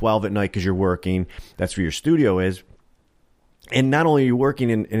 12 at night because you're working. That's where your studio is. And not only are you working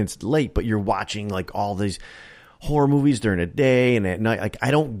and it's late, but you're watching like all these horror movies during the day and at night. Like,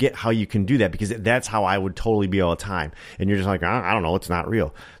 I don't get how you can do that because that's how I would totally be all the time. And you're just like, I don't know, it's not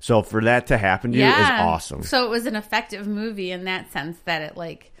real. So for that to happen to you is awesome. So it was an effective movie in that sense that it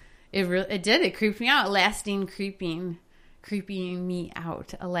creeped me out, creeping me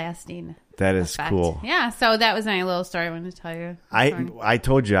out, a lasting That is effect. Cool. Yeah, so that was my little story I wanted to tell you. I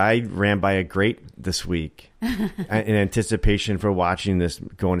told you I ran by a grate this week in anticipation for watching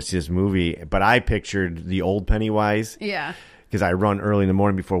going to see this movie. But I pictured the old Pennywise. Yeah. Because I run early in the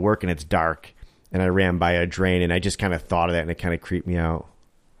morning before work and it's dark. And I ran by a drain and I just kind of thought of that and it kind of creeped me out.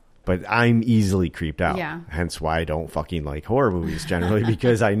 But I'm easily creeped out. Yeah. Hence why I don't fucking like horror movies generally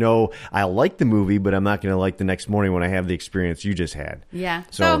because I know I like the movie, but I'm not going to like the next morning when I have the experience you just had. Yeah.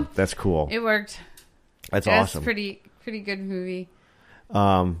 So that's cool. It worked. That's awesome. Pretty good movie.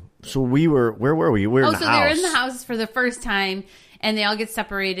 So where were we? We were in the house. They're in the house for the first time and they all get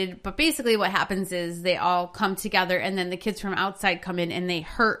separated. But basically what happens is they all come together and then the kids from outside come in and they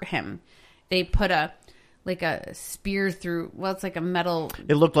hurt him. They put a spear through. Well, it's like a metal.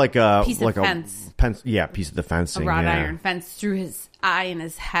 It looked like a piece of fence. Piece of the fencing, a wrought iron fence through his eye and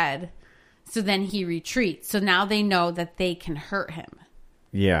his head. So then he retreats. So now they know that they can hurt him.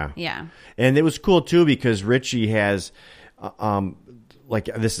 Yeah, yeah. And it was cool too because Richie has,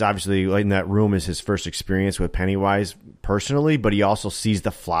 this is obviously in that room is his first experience with Pennywise personally, but he also sees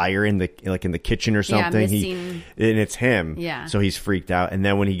the flyer in the kitchen or something. And it's him. Yeah. So he's freaked out. And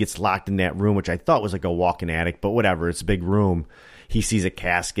then when he gets locked in that room, which I thought was like a walk-in attic, but whatever, it's a big room. He sees a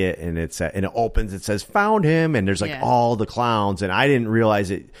casket and and it opens. It says "Found him," and there's all the clowns. And I didn't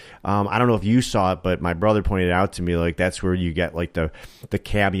realize it. I don't know if you saw it, but my brother pointed it out to me. Like that's where you get like the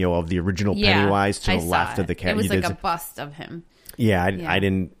cameo of the original Pennywise to the left of the cameo. It was like a bust of him. Yeah, I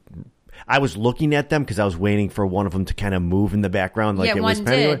didn't. I was looking at them because I was waiting for one of them to kind of move in the background, like it was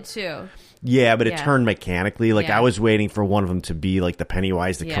Pennywise. Did too. Yeah, but it turned mechanically. Like I was waiting for one of them to be like the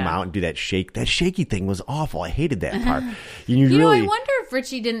Pennywise to come out and do that shake. That shaky thing was awful. I hated that part. I wonder if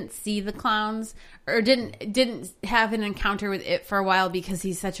Richie didn't see the clowns or didn't have an encounter with it for a while because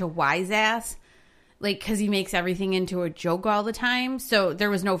he's such a wise ass. Like because he makes everything into a joke all the time. So there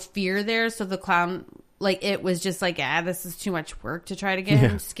was no fear there. So the clown. Like, it was just like, this is too much work to try to get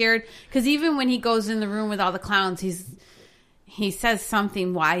him scared. Because even when he goes in the room with all the clowns, he says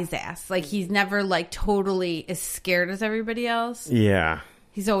something wise ass. Like, he's never, like, totally as scared as everybody else. Yeah.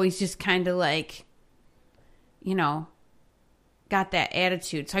 He's always just kind of like, got that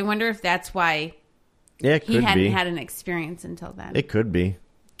attitude. So I wonder if that's why he hadn't had an experience until then. It could be.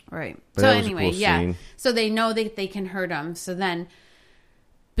 Right. But so anyway, cool So they know that they can hurt him. So then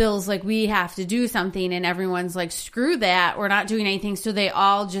Bill's like, we have to do something, and everyone's like, screw that, we're not doing anything. So they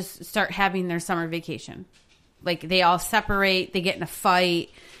all just start having their summer vacation. Like, they all separate, they get in a fight,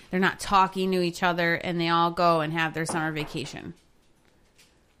 they're not talking to each other, and they all go and have their summer vacation.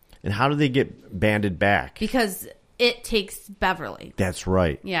 And how do they get banded back? Because it takes Beverly. That's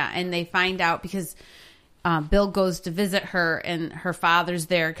right. Yeah, and they find out because Bill goes to visit her, and her father's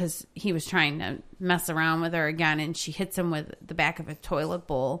there because he was trying to mess around with her again, and she hits him with the back of a toilet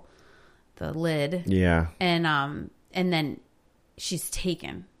bowl, the lid. Yeah. And then she's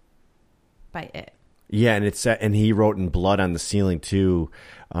taken by it. Yeah, and he wrote in blood on the ceiling too,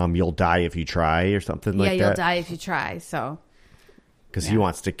 "You'll die if you try," or something like that. Yeah, you'll die if you try. So, because he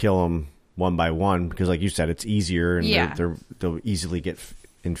wants to kill them one by one, because, like you said, it's easier, and they'll easily get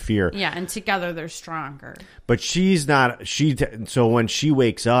in fear. Yeah, and together they're stronger. But she's not. So when she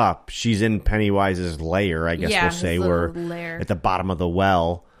wakes up, she's in Pennywise's lair. I guess we'll say we're at the bottom of the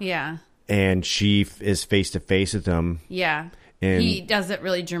well. Yeah, and she is face to face with him. Yeah. And he does it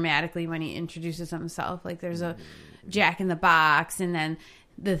really dramatically when he introduces himself. Like, there's a Jack in the Box, and then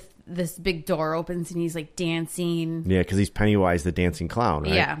this big door opens, and he's like dancing. Yeah, because he's Pennywise, the dancing clown,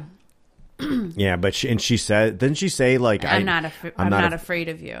 right? Yeah. Yeah, but she said, didn't she say, like, I'm not afraid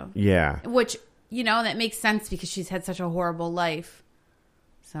of you? Yeah. Which, that makes sense because she's had such a horrible life.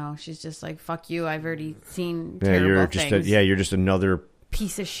 So she's just like, fuck you. I've already seen terrible things. You're just another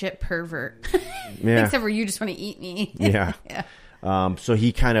piece of shit pervert. Yeah. Except for you just want to eat me. Yeah. Yeah. So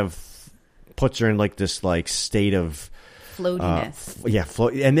he kind of puts her in like this like state of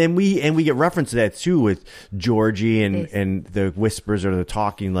floatiness. And then we get reference to that too with Georgie and the whispers or the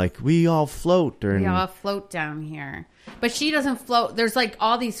talking like we all float. We all float down here. But she doesn't float. There's like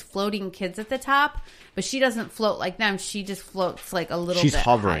all these floating kids at the top, but she doesn't float like them. She just floats like a little bit. She's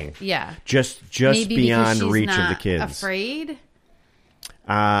hovering. High. Yeah. Just maybe beyond reach of the kids. Afraid?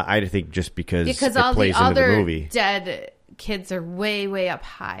 I think just because it all plays the into other the movie. Dead kids are way, way up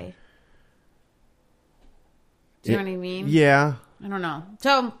high. Do you know what I mean? Yeah. I don't know.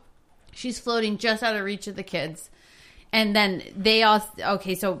 So she's floating just out of reach of the kids. And then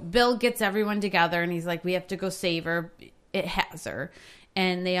so Bill gets everyone together and he's like, we have to go save her. It has her.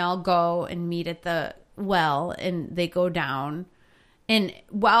 And they all go and meet at the well and they go down. And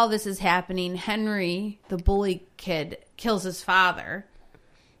while this is happening, Henry, the bully kid, kills his father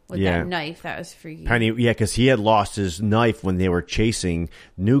with that knife. That was freaky. Because he had lost his knife when they were chasing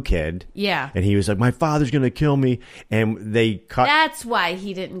New Kid. Yeah. And he was like, my father's going to kill me. And they cut. That's why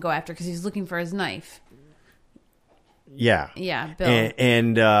he didn't go after, because he was looking for his knife. Yeah. Yeah, Bill.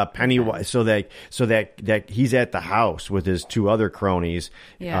 And Pennywise, so that he's at the house with his two other cronies,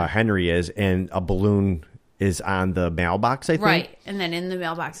 Henry is, and a balloon is on the mailbox, I think. Right. And then in the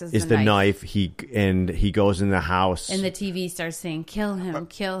mailbox is the knife. He goes in the house. And the TV starts saying, kill him,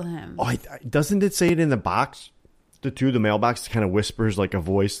 kill him. Oh, doesn't it say it in the box? The mailbox kind of whispers like a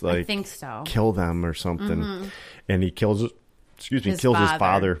voice, like, I think so. Kill them or something. Mm-hmm. And he kills his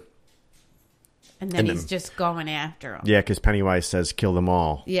father. And then he's just going after him. Yeah, because Pennywise says, kill them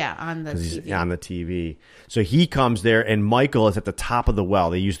all. Yeah, on the TV. He's on the TV. So he comes there, and Michael is at the top of the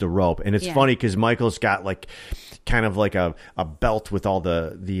well. They use the rope. And it's funny because Michael's got like kind of like a belt with all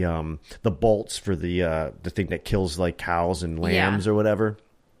the bolts for the thing that kills like cows and lambs or whatever,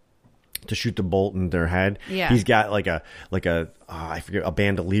 to shoot the bolt in their head. Yeah. He's got like a I forget, a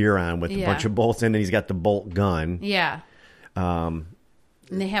bandolier on with a bunch of bolts in, and he's got the bolt gun. Yeah. And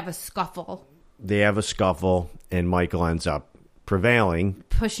they have a scuffle. And Michael ends up prevailing,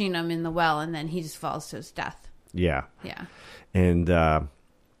 pushing him in the well, and then he just falls to his death. Yeah. Yeah. And then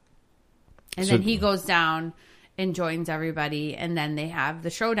he goes down and joins everybody, and then they have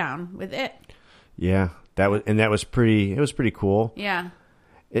the showdown with it. Yeah. It was pretty cool. Yeah.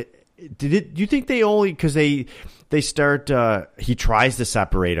 Do you think they only, because they start, he tries to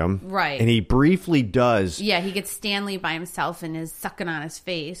separate them. Right. And he briefly does. Yeah, he gets Stanley by himself and is sucking on his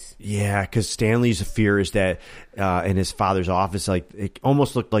face. Yeah, because Stanley's fear is that in his father's office, like, it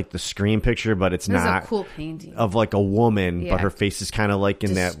almost looked like the Scream picture, but it's not. It was a cool painting. Of like a woman, but her face is kind of like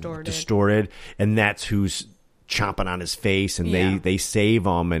in that distorted. And that's who's chomping on his face, and they save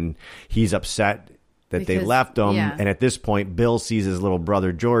him, and he's upset that they left him. Yeah. And at this point, Bill sees his little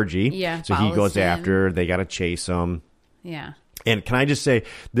brother, Georgie. Yeah. So he goes after. They got to chase him. Yeah. And can I just say,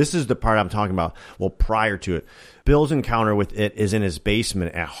 this is the part I'm talking about. Well, prior to it, Bill's encounter with it is in his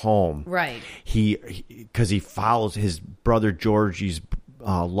basement at home. Right. Because he follows his brother Georgie's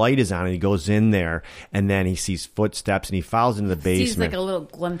light is on, and he goes in there, and then he sees footsteps, and he follows into the basement. Sees like a little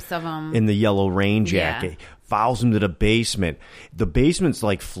glimpse of him in the yellow rain jacket. Yeah. Follows him to the basement. The basement's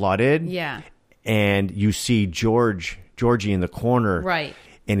like flooded. Yeah. And you see Georgie in the corner, right?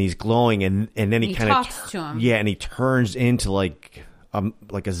 And he's glowing, and then he kind of talks to him, and he turns into like a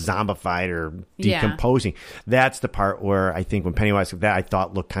zombified or decomposing. That's the part where I think when Pennywise did that, I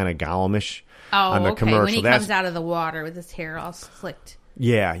thought looked kind of Gollum-ish on the commercial. When he comes out of the water with his hair all slicked.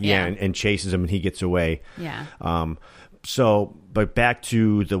 Yeah. And chases him, and he gets away. Yeah. But back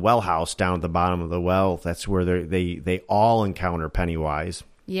to the well house down at the bottom of the well. That's where they all encounter Pennywise.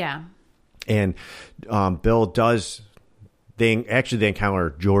 Yeah. And Bill does. They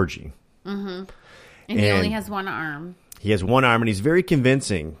encounter Georgie. Mm-hmm. And he only has one arm. He has one arm, and he's very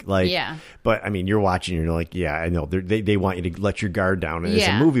convincing. But I mean, you're watching, and you're like, yeah, I know. They want you to let your guard down as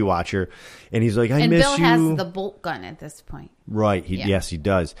a movie watcher. And he's like, I miss you. And Bill has the bolt gun at this point. Right. Yes, he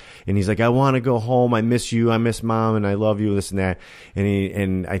does. And he's like, I want to go home. I miss you. I miss Mom, and I love you. This and that.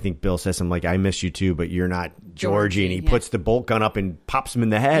 And I think Bill says something like, I miss you too, but you're not Georgie. And he puts the bolt gun up and pops him in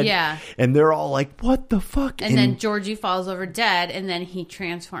the head. Yeah. And they're all like, what the fuck? And then Georgie falls over dead, and then he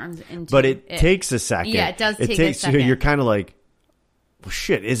transforms into. But it takes a second. Yeah, it does take a second. You're kind of like, well,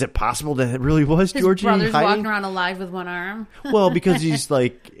 shit, is it possible that it really was Georgie? His brother's walking around alive with one arm. Well, because he's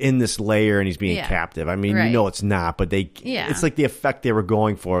like in this layer and he's being captive. I mean, it's not, but it's like the effect they were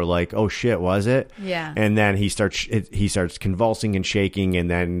going for. Like, oh shit, was it? Yeah. And then he starts convulsing and shaking, and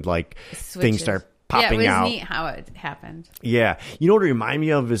then like things start popping out. Yeah, it was neat how it happened. Yeah. You know what it reminded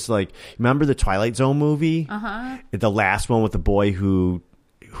me of is like, remember the Twilight Zone movie? Uh-huh. The last one with the boy who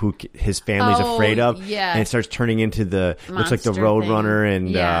his family's afraid of, and it starts turning into the looks like the Roadrunner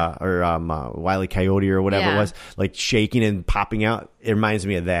and or Wile E. Coyote or whatever it was, like shaking and popping out. It reminds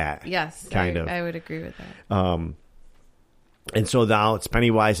me of that. Yes, kind of. I would agree with that. And so now it's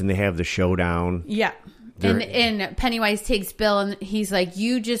Pennywise, and they have the showdown. Yeah. And Pennywise takes Bill, and he's like,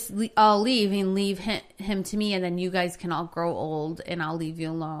 you just I'll leave and leave him to me, and then you guys can all grow old, and I'll leave you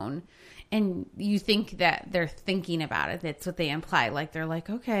alone. And you think that they're thinking about it. That's what they imply. Like, they're like,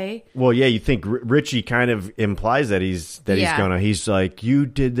 okay. Well, yeah, you think Richie kind of implies that he's like, you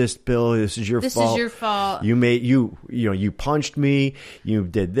did this, Bill. This is your fault. This is your fault. You punched me. You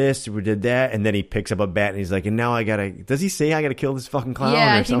did this. You did that. And then he picks up a bat, and he's like, and now does he say I got to kill this fucking clown?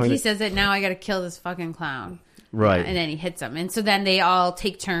 Yeah, I think he says it. Now I got to kill this fucking clown. Right. Yeah, and then he hits him. And so then they all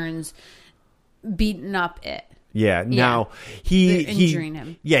take turns beating up it. Yeah. Now he's injuring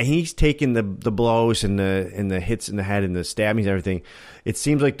him. Yeah, he's taking the blows and the hits in the head and the stabbings and everything. It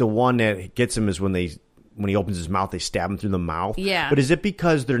seems like the one that gets him is when he opens his mouth, they stab him through the mouth. Yeah. But is it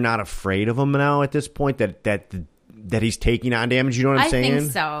because they're not afraid of him now at this point that he's taking on damage? You know what I'm saying? I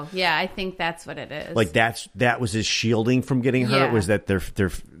think so. Yeah, I think that's what it is. Like that was his shielding from getting hurt. Was that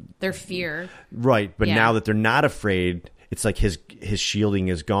their fear? Right. But now that they're not afraid, it's like his shielding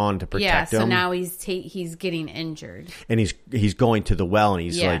is gone to protect him. Yeah, so now he's getting injured. And he's going to the well, and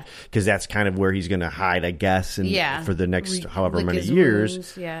he's like, because that's kind of where he's going to hide, I guess, for the next however many years.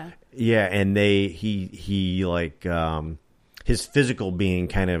 Wounds, yeah. Yeah, and he like his physical being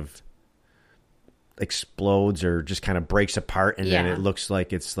kind of explodes or just kind of breaks apart, and then it looks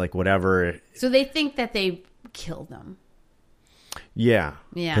like it's like whatever. So they think that they killed him. Yeah,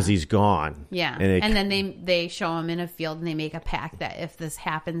 because he's gone. Yeah, and then they show him in a field, and they make a pact that if this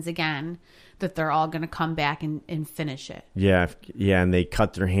happens again, that they're all going to come back and finish it. Yeah, and they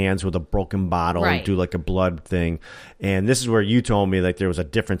cut their hands with a broken bottle and do like a blood thing. And this is where you told me like there was a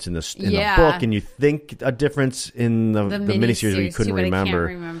difference in the book, and you think a difference in the miniseries that you couldn't remember.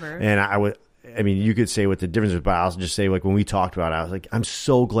 I can't remember. And I mean, you could say what the difference is, but I'll just say, like, when we talked about it, I was like, I'm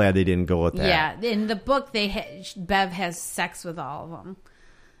so glad they didn't go with that. Yeah, in the book, Bev has sex with all of them.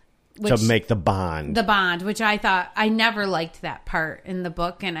 To make the bond. The bond, which I thought, I never liked that part in the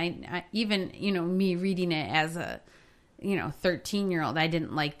book. And I even, me reading it as a, 13-year-old, I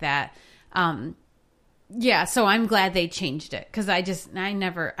didn't like that. Yeah, so I'm glad they changed it because I don't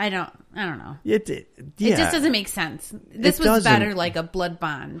know. It just doesn't make sense. This was better like a blood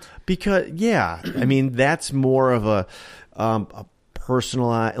bond. Because, I mean, that's more of a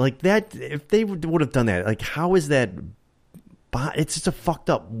personalized, like that, if they would have done that, like how is that, it's just a fucked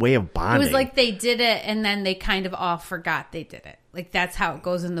up way of bonding. It was like they did it and then they kind of all forgot they did it. Like that's how it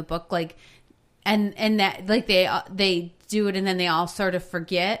goes in the book. Like, and that, like they do it and then they all sort of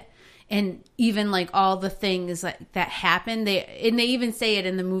forget. And even like all the things like that happen, they even say it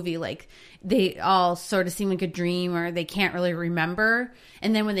in the movie, like they all sort of seem like a dream or they can't really remember.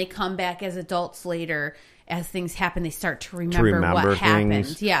 And then when they come back as adults later, as things happen, they start to remember what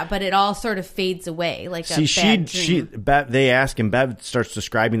happened. Yeah, but it all sort of fades away like a bad dream. They ask and Bev starts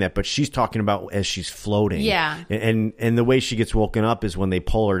describing that, but she's talking about as she's floating. Yeah. And the way she gets woken up is when they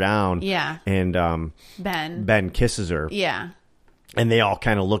pull her down. Yeah. And Ben kisses her. Yeah. And they all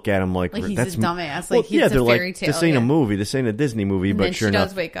kind of look at him like he's that's a dumbass. Like he's a fairy tale. This ain't a movie. This ain't a Disney movie. And but then sure she enough,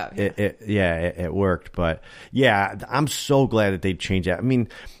 does wake up. It worked. But yeah, I'm so glad that they changed that. I mean,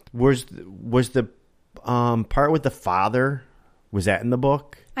 was the part with the father, was that in the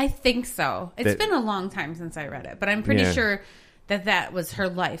book? I think so. It's been a long time since I read it, but I'm pretty sure that was her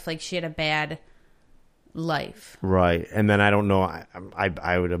life. Like she had a bad life. Right. And then I don't know,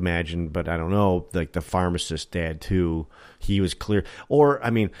 I would imagine, but I don't know, like the pharmacist dad too, he was clear, or I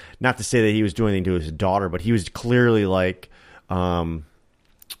mean, not to say that he was doing anything to his daughter, but he was clearly like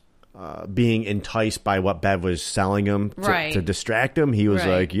being enticed by what Bev was selling him to distract him. He was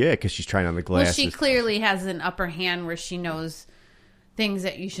like, yeah, because she's trying on the glasses. Well, she clearly has an upper hand where she knows things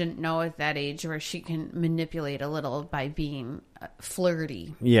that you shouldn't know at that age, where she can manipulate a little by being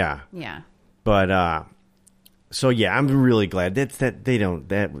flirty. Yeah. Yeah. But, so yeah, I'm really glad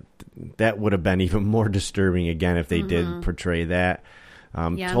that would have been even more disturbing again if they did portray that.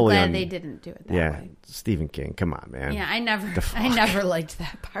 Yeah, totally I'm glad they didn't do it that way. Stephen King, come on, man. Yeah, I never liked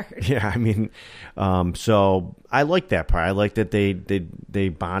that part. Yeah, I mean, so I liked that part. I liked that they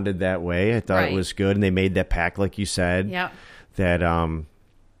bonded that way. I thought it was good, and they made that pact, like you said. Yep. That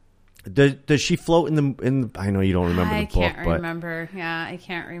does she float in the? I know you don't remember the book, but I can't remember. Yeah, I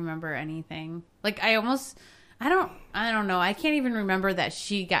can't remember anything. Like I don't know. I can't even remember that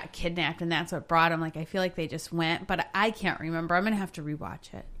she got kidnapped and that's what brought him. Like, I feel like they just went, but I can't remember. I'm going to have to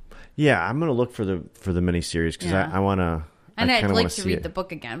rewatch it. Yeah, I'm going to look for the miniseries because I want to. And I'd like to read the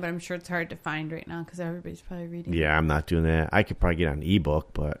book again, but I'm sure it's hard to find right now because everybody's probably reading it. Yeah, I'm not doing that. I could probably get on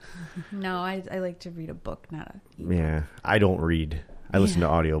ebook, but. No, I like to read a book, not an ebook. Yeah, I don't read. I listen to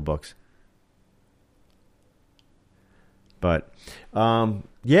audiobooks. But,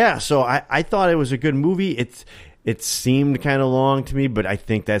 yeah, so I thought it was a good movie. It seemed kind of long to me, but I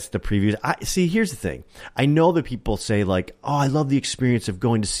think that's the previews. See, here's the thing. I know that people say like, "Oh, I love the experience of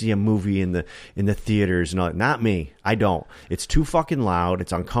going to see a movie in the theaters and all that." Not me. I don't. It's too fucking loud.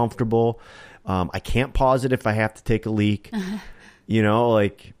 It's uncomfortable. I can't pause it if I have to take a leak. You know,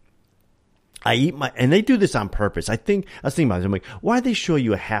 like I eat and they do this on purpose. I was thinking about it. I'm like, why do they show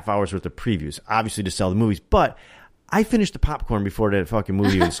you a half hour's worth of previews? Obviously to sell the movies, but I finish the popcorn before that fucking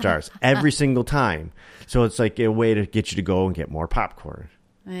movie even starts every single time. So it's like a way to get you to go and get more popcorn.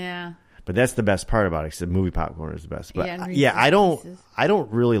 Yeah. But that's the best part about it. Because movie popcorn is the best. But I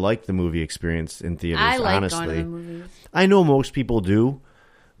don't really like the movie experience in theaters. I like honestly. going to the movies. I know most people do,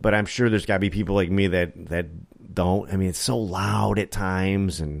 but I'm sure there's got to be people like me that don't. I mean, it's so loud at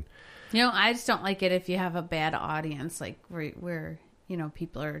times, and I just don't like it if you have a bad audience, like where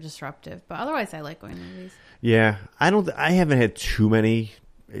people are disruptive. But otherwise, I like going to movies. Yeah, I haven't had too many.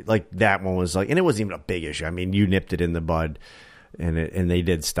 Like that one was like, and it wasn't even a big issue. I mean, you nipped it in the bud, and they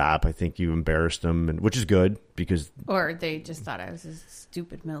did stop. I think you embarrassed them, which is good because. Or they just thought I was a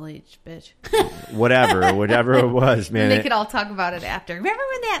stupid middle-aged bitch. whatever it was, man. And they could all talk about it after. Remember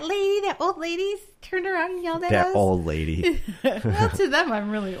when that old lady, turned around and yelled at us? That old lady. Well, to them, I'm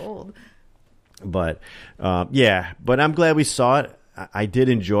really old. But yeah, but I'm glad we saw it. I did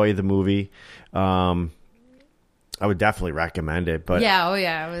enjoy the movie. I would definitely recommend it. But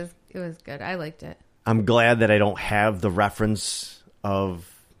it was good. I liked it. I'm glad that I don't have the reference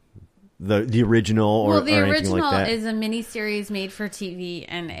of the original or anything like that. The original is a miniseries made for TV,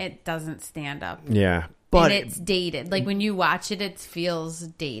 and it doesn't stand up. Yeah, but and it's dated. Like when you watch it, it feels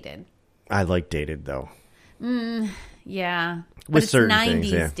dated. I like dated though. Yeah. With it's certain 90s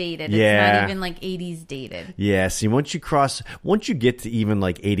things, dated. It's not even like 80s dated. Yeah, see, once you get to even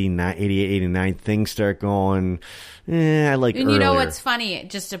like 89, 88, 89, things start going, I like and earlier. You know what's funny,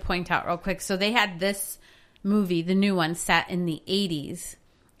 just to point out real quick, so they had this movie, the new one, set in the 80s,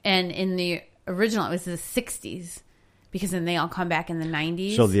 and in the original it was the 60s, because then they all come back in the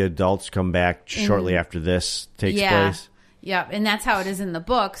 90s. So the adults come back shortly after this takes place? Yep, and that's how it is in the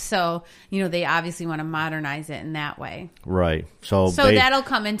book. So, they obviously want to modernize it in that way. Right. So that'll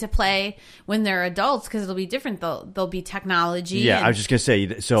come into play when they're adults because it'll be different. There'll be technology. Yeah, I was just going to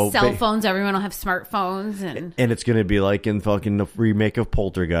say. So cell phones, everyone will have smartphones. And it's going to be like in fucking the remake of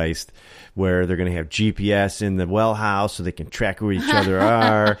Poltergeist where they're going to have GPS in the well house so they can track where each other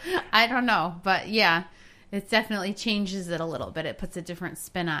are. I don't know. But yeah, it definitely changes it a little bit. It puts a different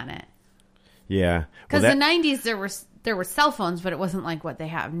spin on it. Yeah. Because the 90s, there were cell phones, but it wasn't like what they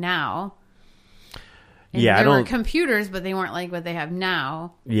have now. And there were computers, but they weren't like what they have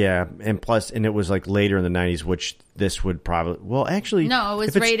now. Yeah, and it was like later in the 90s, which this would probably... Well, actually... No, it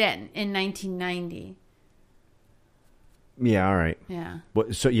was right in 1990. Yeah, all right. Yeah.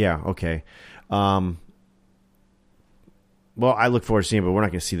 So, yeah, okay. Well, I look forward to seeing it, but we're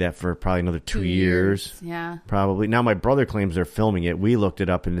not going to see that for probably another 2 years. Yeah. Probably. Now, my brother claims they're filming it. We looked it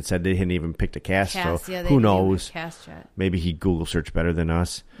up, and it said they hadn't even picked a cast. So who knows? Cast yet. Maybe he Google searched better than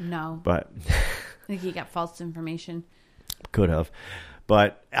us. No. But I think he got false information. Could have.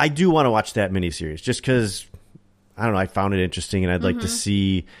 But I do want to watch that miniseries just because, I don't know, I found it interesting, and I'd like to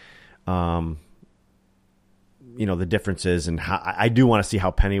see the differences, and how I do want to see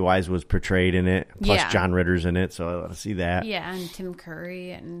how Pennywise was portrayed in it. Plus, John Ritter's in it, so I want to see that. Yeah, and Tim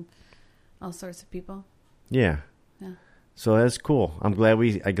Curry and all sorts of people. Yeah. So that's cool. I'm glad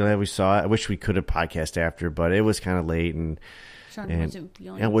we saw it. I wish we could have podcast after, but it was kind of late, and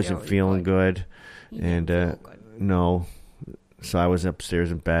I wasn't feeling good. And no, so I was upstairs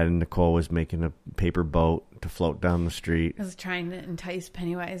in bed, and Nicole was making a paper boat to float down the street. I was trying to entice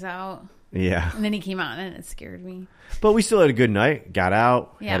Pennywise out. Yeah. And then he came out, and it scared me. But we still had a good night. Got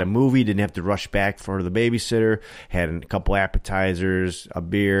out, had a movie, didn't have to rush back for the babysitter, had a couple appetizers, a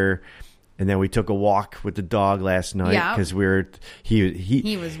beer. And then we took a walk with the dog last night because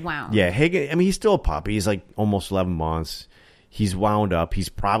he was wound. Yeah, Hagen. I mean, he's still a puppy. He's like almost 11 months. He's wound up. He's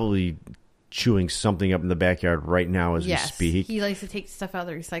probably chewing something up in the backyard right now as we speak. He likes to take stuff out of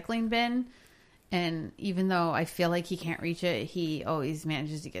the recycling bin. And even though I feel like he can't reach it, he always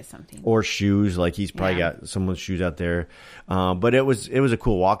manages to get something. Or shoes, like he's probably got someone's shoes out there. But it was a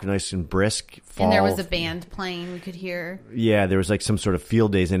cool walk, nice and brisk. Fall. And there was a band playing we could hear. Yeah, there was like some sort of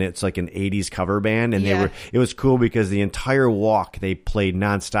field days, and it's like an 80s cover band. And it was cool because the entire walk they played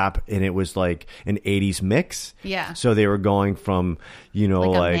nonstop, and it was like an 80s mix. Yeah. So they were going from, like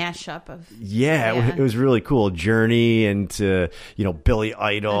a mashup of. Yeah, it was really cool. Journey into, Billy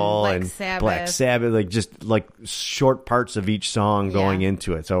Idol and Black Sabbath, like just like short parts of each song going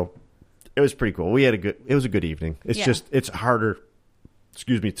into it. So it was pretty cool. It was a good evening. It's harder, to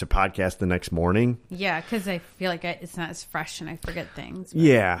podcast the next morning. Yeah, because I feel like it's not as fresh and I forget things. But.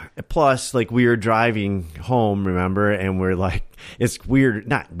 Yeah. Plus, like we were driving home, remember, and we're like, it's weird,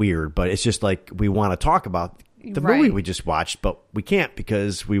 not weird, but it's just like we want to talk about the movie we just watched, but we can't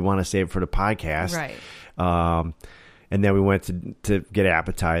because we want to save it for the podcast. Right. And then we went to get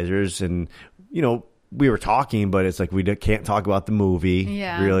appetizers, and we were talking, but it's like we can't talk about the movie.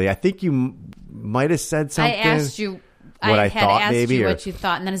 Yeah. Really, I think you might have said something. I asked you what I thought, maybe, what you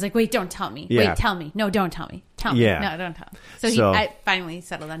thought, and then it's like, wait, don't tell me. Yeah. Wait, tell me. No, don't tell me. Tell me. No, don't tell me. So I finally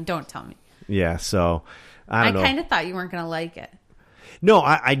settled on, don't tell me. Yeah. So I don't know. I kind of thought you weren't going to like it. No,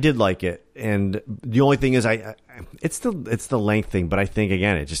 I did like it, and the only thing is, it's the length thing. But I think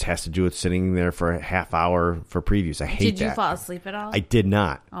again, it just has to do with sitting there for a half hour for previews. I hate that. Did you fall asleep at all? I did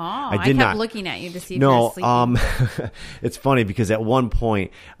not. Oh, I kept looking at you to see if you were sleeping. It's funny because at one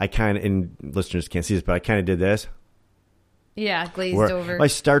point I kind of, and listeners can't see this, but I kind of did this. Yeah, glazed over. I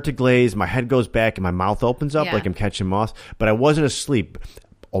start to glaze, my head goes back, and my mouth opens up like I'm catching moths. But I wasn't asleep.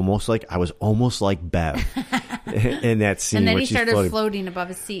 I was almost like Bev in that scene. And then he started floating above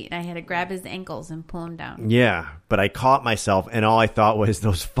his seat, and I had to grab his ankles and pull him down. Yeah, but I caught myself, and all I thought was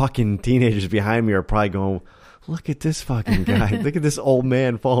those fucking teenagers behind me are probably going, look at this fucking guy. Look at this old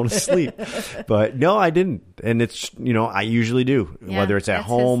man falling asleep. But no, I didn't. And it's, I usually do, whether it's at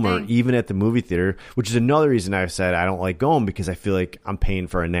home or even at the movie theater, which is another reason I said I don't like going, because I feel like I'm paying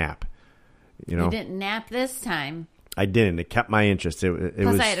for a nap. You didn't nap this time. I didn't. It kept my interest.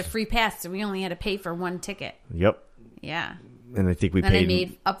 Plus, I had a free pass, so we only had to pay for one ticket. Yep. Yeah. And I think we paid. I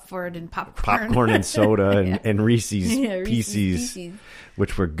made up for it in popcorn. And soda and Reese's Pieces,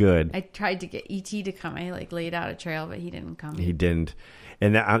 which were good. I tried to get E.T. to come. I laid out a trail, but he didn't come. He didn't.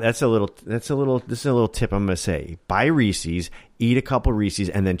 And this is a little tip I'm going to say. Buy Reese's, eat a couple Reese's,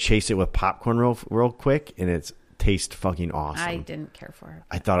 and then chase it with popcorn real quick, and it's tastes fucking awesome. I didn't care for it.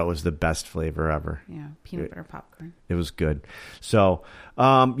 I thought it was the best flavor ever. Yeah, peanut butter popcorn. It was good. So,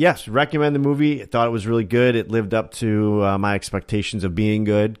 yes, recommend the movie. I thought it was really good. It lived up to my expectations of being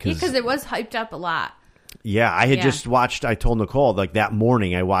good. Because it was hyped up a lot. Yeah, I had just watched, I told Nicole, like that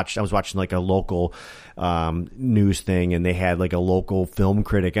morning I was watching like a local news thing, and they had like a local film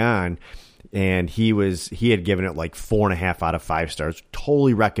critic on. And he had given it like 4.5 out of 5 stars.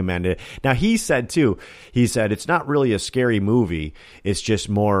 Totally recommend it. Now he said it's not really a scary movie. It's just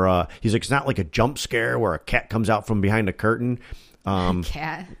more. He's like, it's not like a jump scare where a cat comes out from behind a curtain.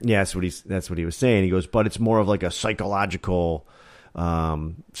 Cat. Yeah, that's what he was saying. He goes, but it's more of like a psychological,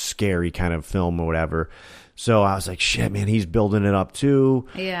 scary kind of film or whatever. So I was like, shit, man, he's building it up too.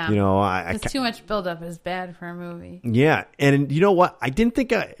 Yeah. Too much buildup is bad for a movie. Yeah. And you know what? I didn't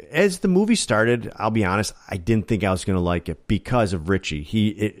think, as the movie started, I'll be honest, I didn't think I was going to like it because of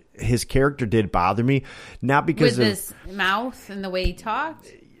Richie. His character did bother me. Not because of his mouth and the way he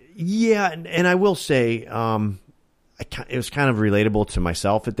talked? Yeah. And I will say, it was kind of relatable to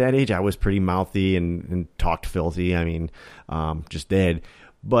myself at that age. I was pretty mouthy and talked filthy. I mean, just did.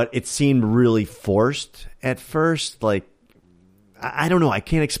 But it seemed really forced at first. Like, I don't know. I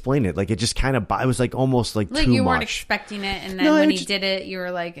can't explain it. Like, it just kind of, it was like almost like too much. Like you weren't expecting it. And then when he did it, you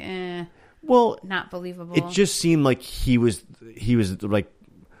were like, well, not believable. It just seemed like he was like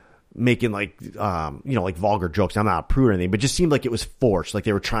making like like vulgar jokes. I'm not a prude or anything, but it just seemed like it was forced, like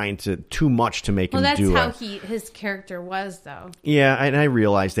they were trying to too much to make him do it. Well, that's how his character was, though. Yeah, and I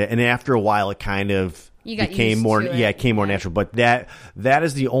realized that, and after a while, it kind of became more natural. But that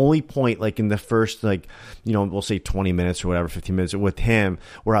is the only point, like in the first, like, we'll say 20 minutes or whatever, 15 minutes with him,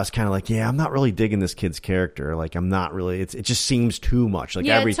 where I was kind of like, I'm not really digging this kid's character. Like, I'm not really. It just seems too much. Like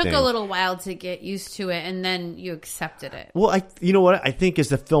everything. It took a little while to get used to it, and then you accepted it. Well, you know what I think as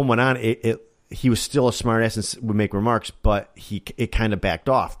the film went on, he was still a smartass and would make remarks, but it kind of backed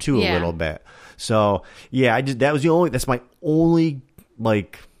off too a little bit. So that's my only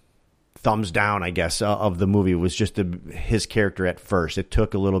like thumbs down, I guess, of the movie, was just his character at first. It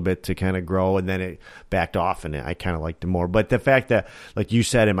took a little bit to kind of grow, and then it backed off, and I kind of liked him more. But the fact that, like you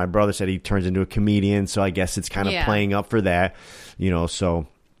said, and my brother said, he turns into a comedian, so I guess it's kind of playing up for that, so.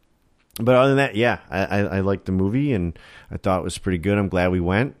 But other than that, I liked the movie, and I thought it was pretty good. I'm glad we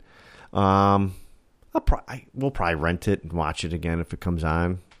went. We'll probably rent it and watch it again if it comes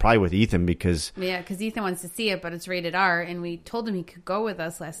on. Probably with Ethan, because Ethan wants to see it, but it's rated R, and we told him he could go with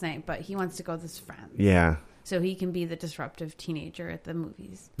us last night, but he wants to go with his friends. Yeah. So he can be the disruptive teenager at the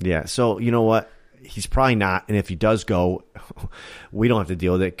movies. Yeah. So you know what? He's probably not, and if he does go, we don't have to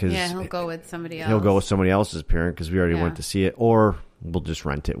deal with it, because he'll go with somebody else. He'll go with somebody else's parent, because we already went to see it, or we'll just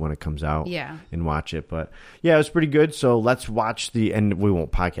rent it when it comes out and watch it. But it was pretty good. So let's watch and we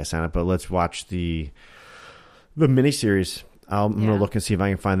won't podcast on it, but let's watch the miniseries. I'm going to look and see if I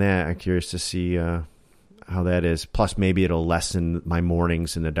can find that. I'm curious to see how that is. Plus, maybe it'll lessen my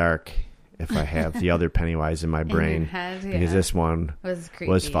mornings in the dark if I have the other Pennywise in my brain. Because this one was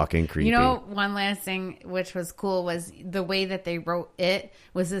fucking creepy. One last thing which was cool was the way that they wrote it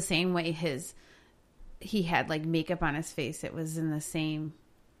was the same way he had like makeup on his face. It was in the same,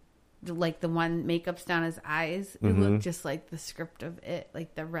 like the one makeup's down his eyes. It looked just like the script of it,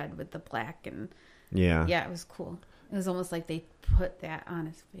 like the red with the black, and it was cool. It was almost like they put that on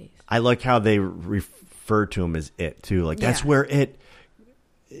his face. I like how they refer to him as it too. Like that's where it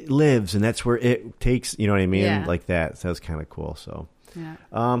lives, and that's where it takes. You know what I mean? Yeah. Like that. So that was kind of cool. So,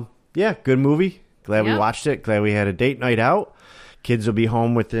 good movie. Glad we watched it. Glad we had a date night out. Kids will be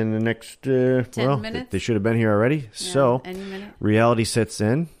home within the next 10 minutes. They should have been here already. So any minute. Reality sets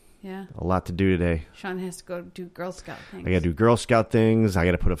in. Yeah. A lot to do today. Sean has to go do Girl Scout things. I got to do Girl Scout things. I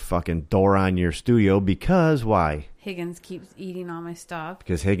got to put a fucking door on your studio, because why? Higgins keeps eating all my stuff.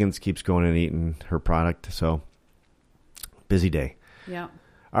 Because Higgins keeps going and eating her product. So, busy day. Yeah.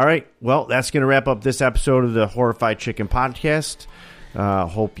 All right. Well, that's going to wrap up this episode of the Horrified Chicken Podcast.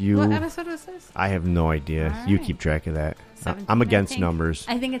 Hope you... What episode was this? I have no idea. Right. You keep track of that. 17, I'm against numbers.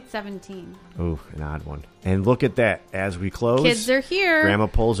 I think it's 17. Oh, an odd one. And look at that. As we close... Kids are here. Grandma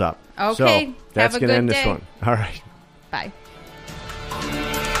pulls up. Okay. So, that's going to end this one. All right. Bye.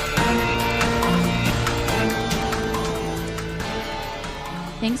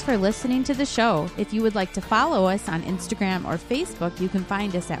 Thanks for listening to the show. If you would like to follow us on Instagram or Facebook, you can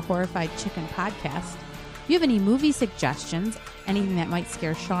find us at Horrified Chicken Podcast. If you have any movie suggestions, anything that might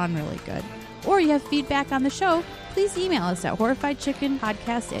scare Sean really good, or you have feedback on the show, please email us at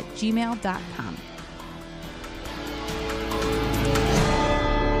horrifiedchickenpodcast@gmail.com.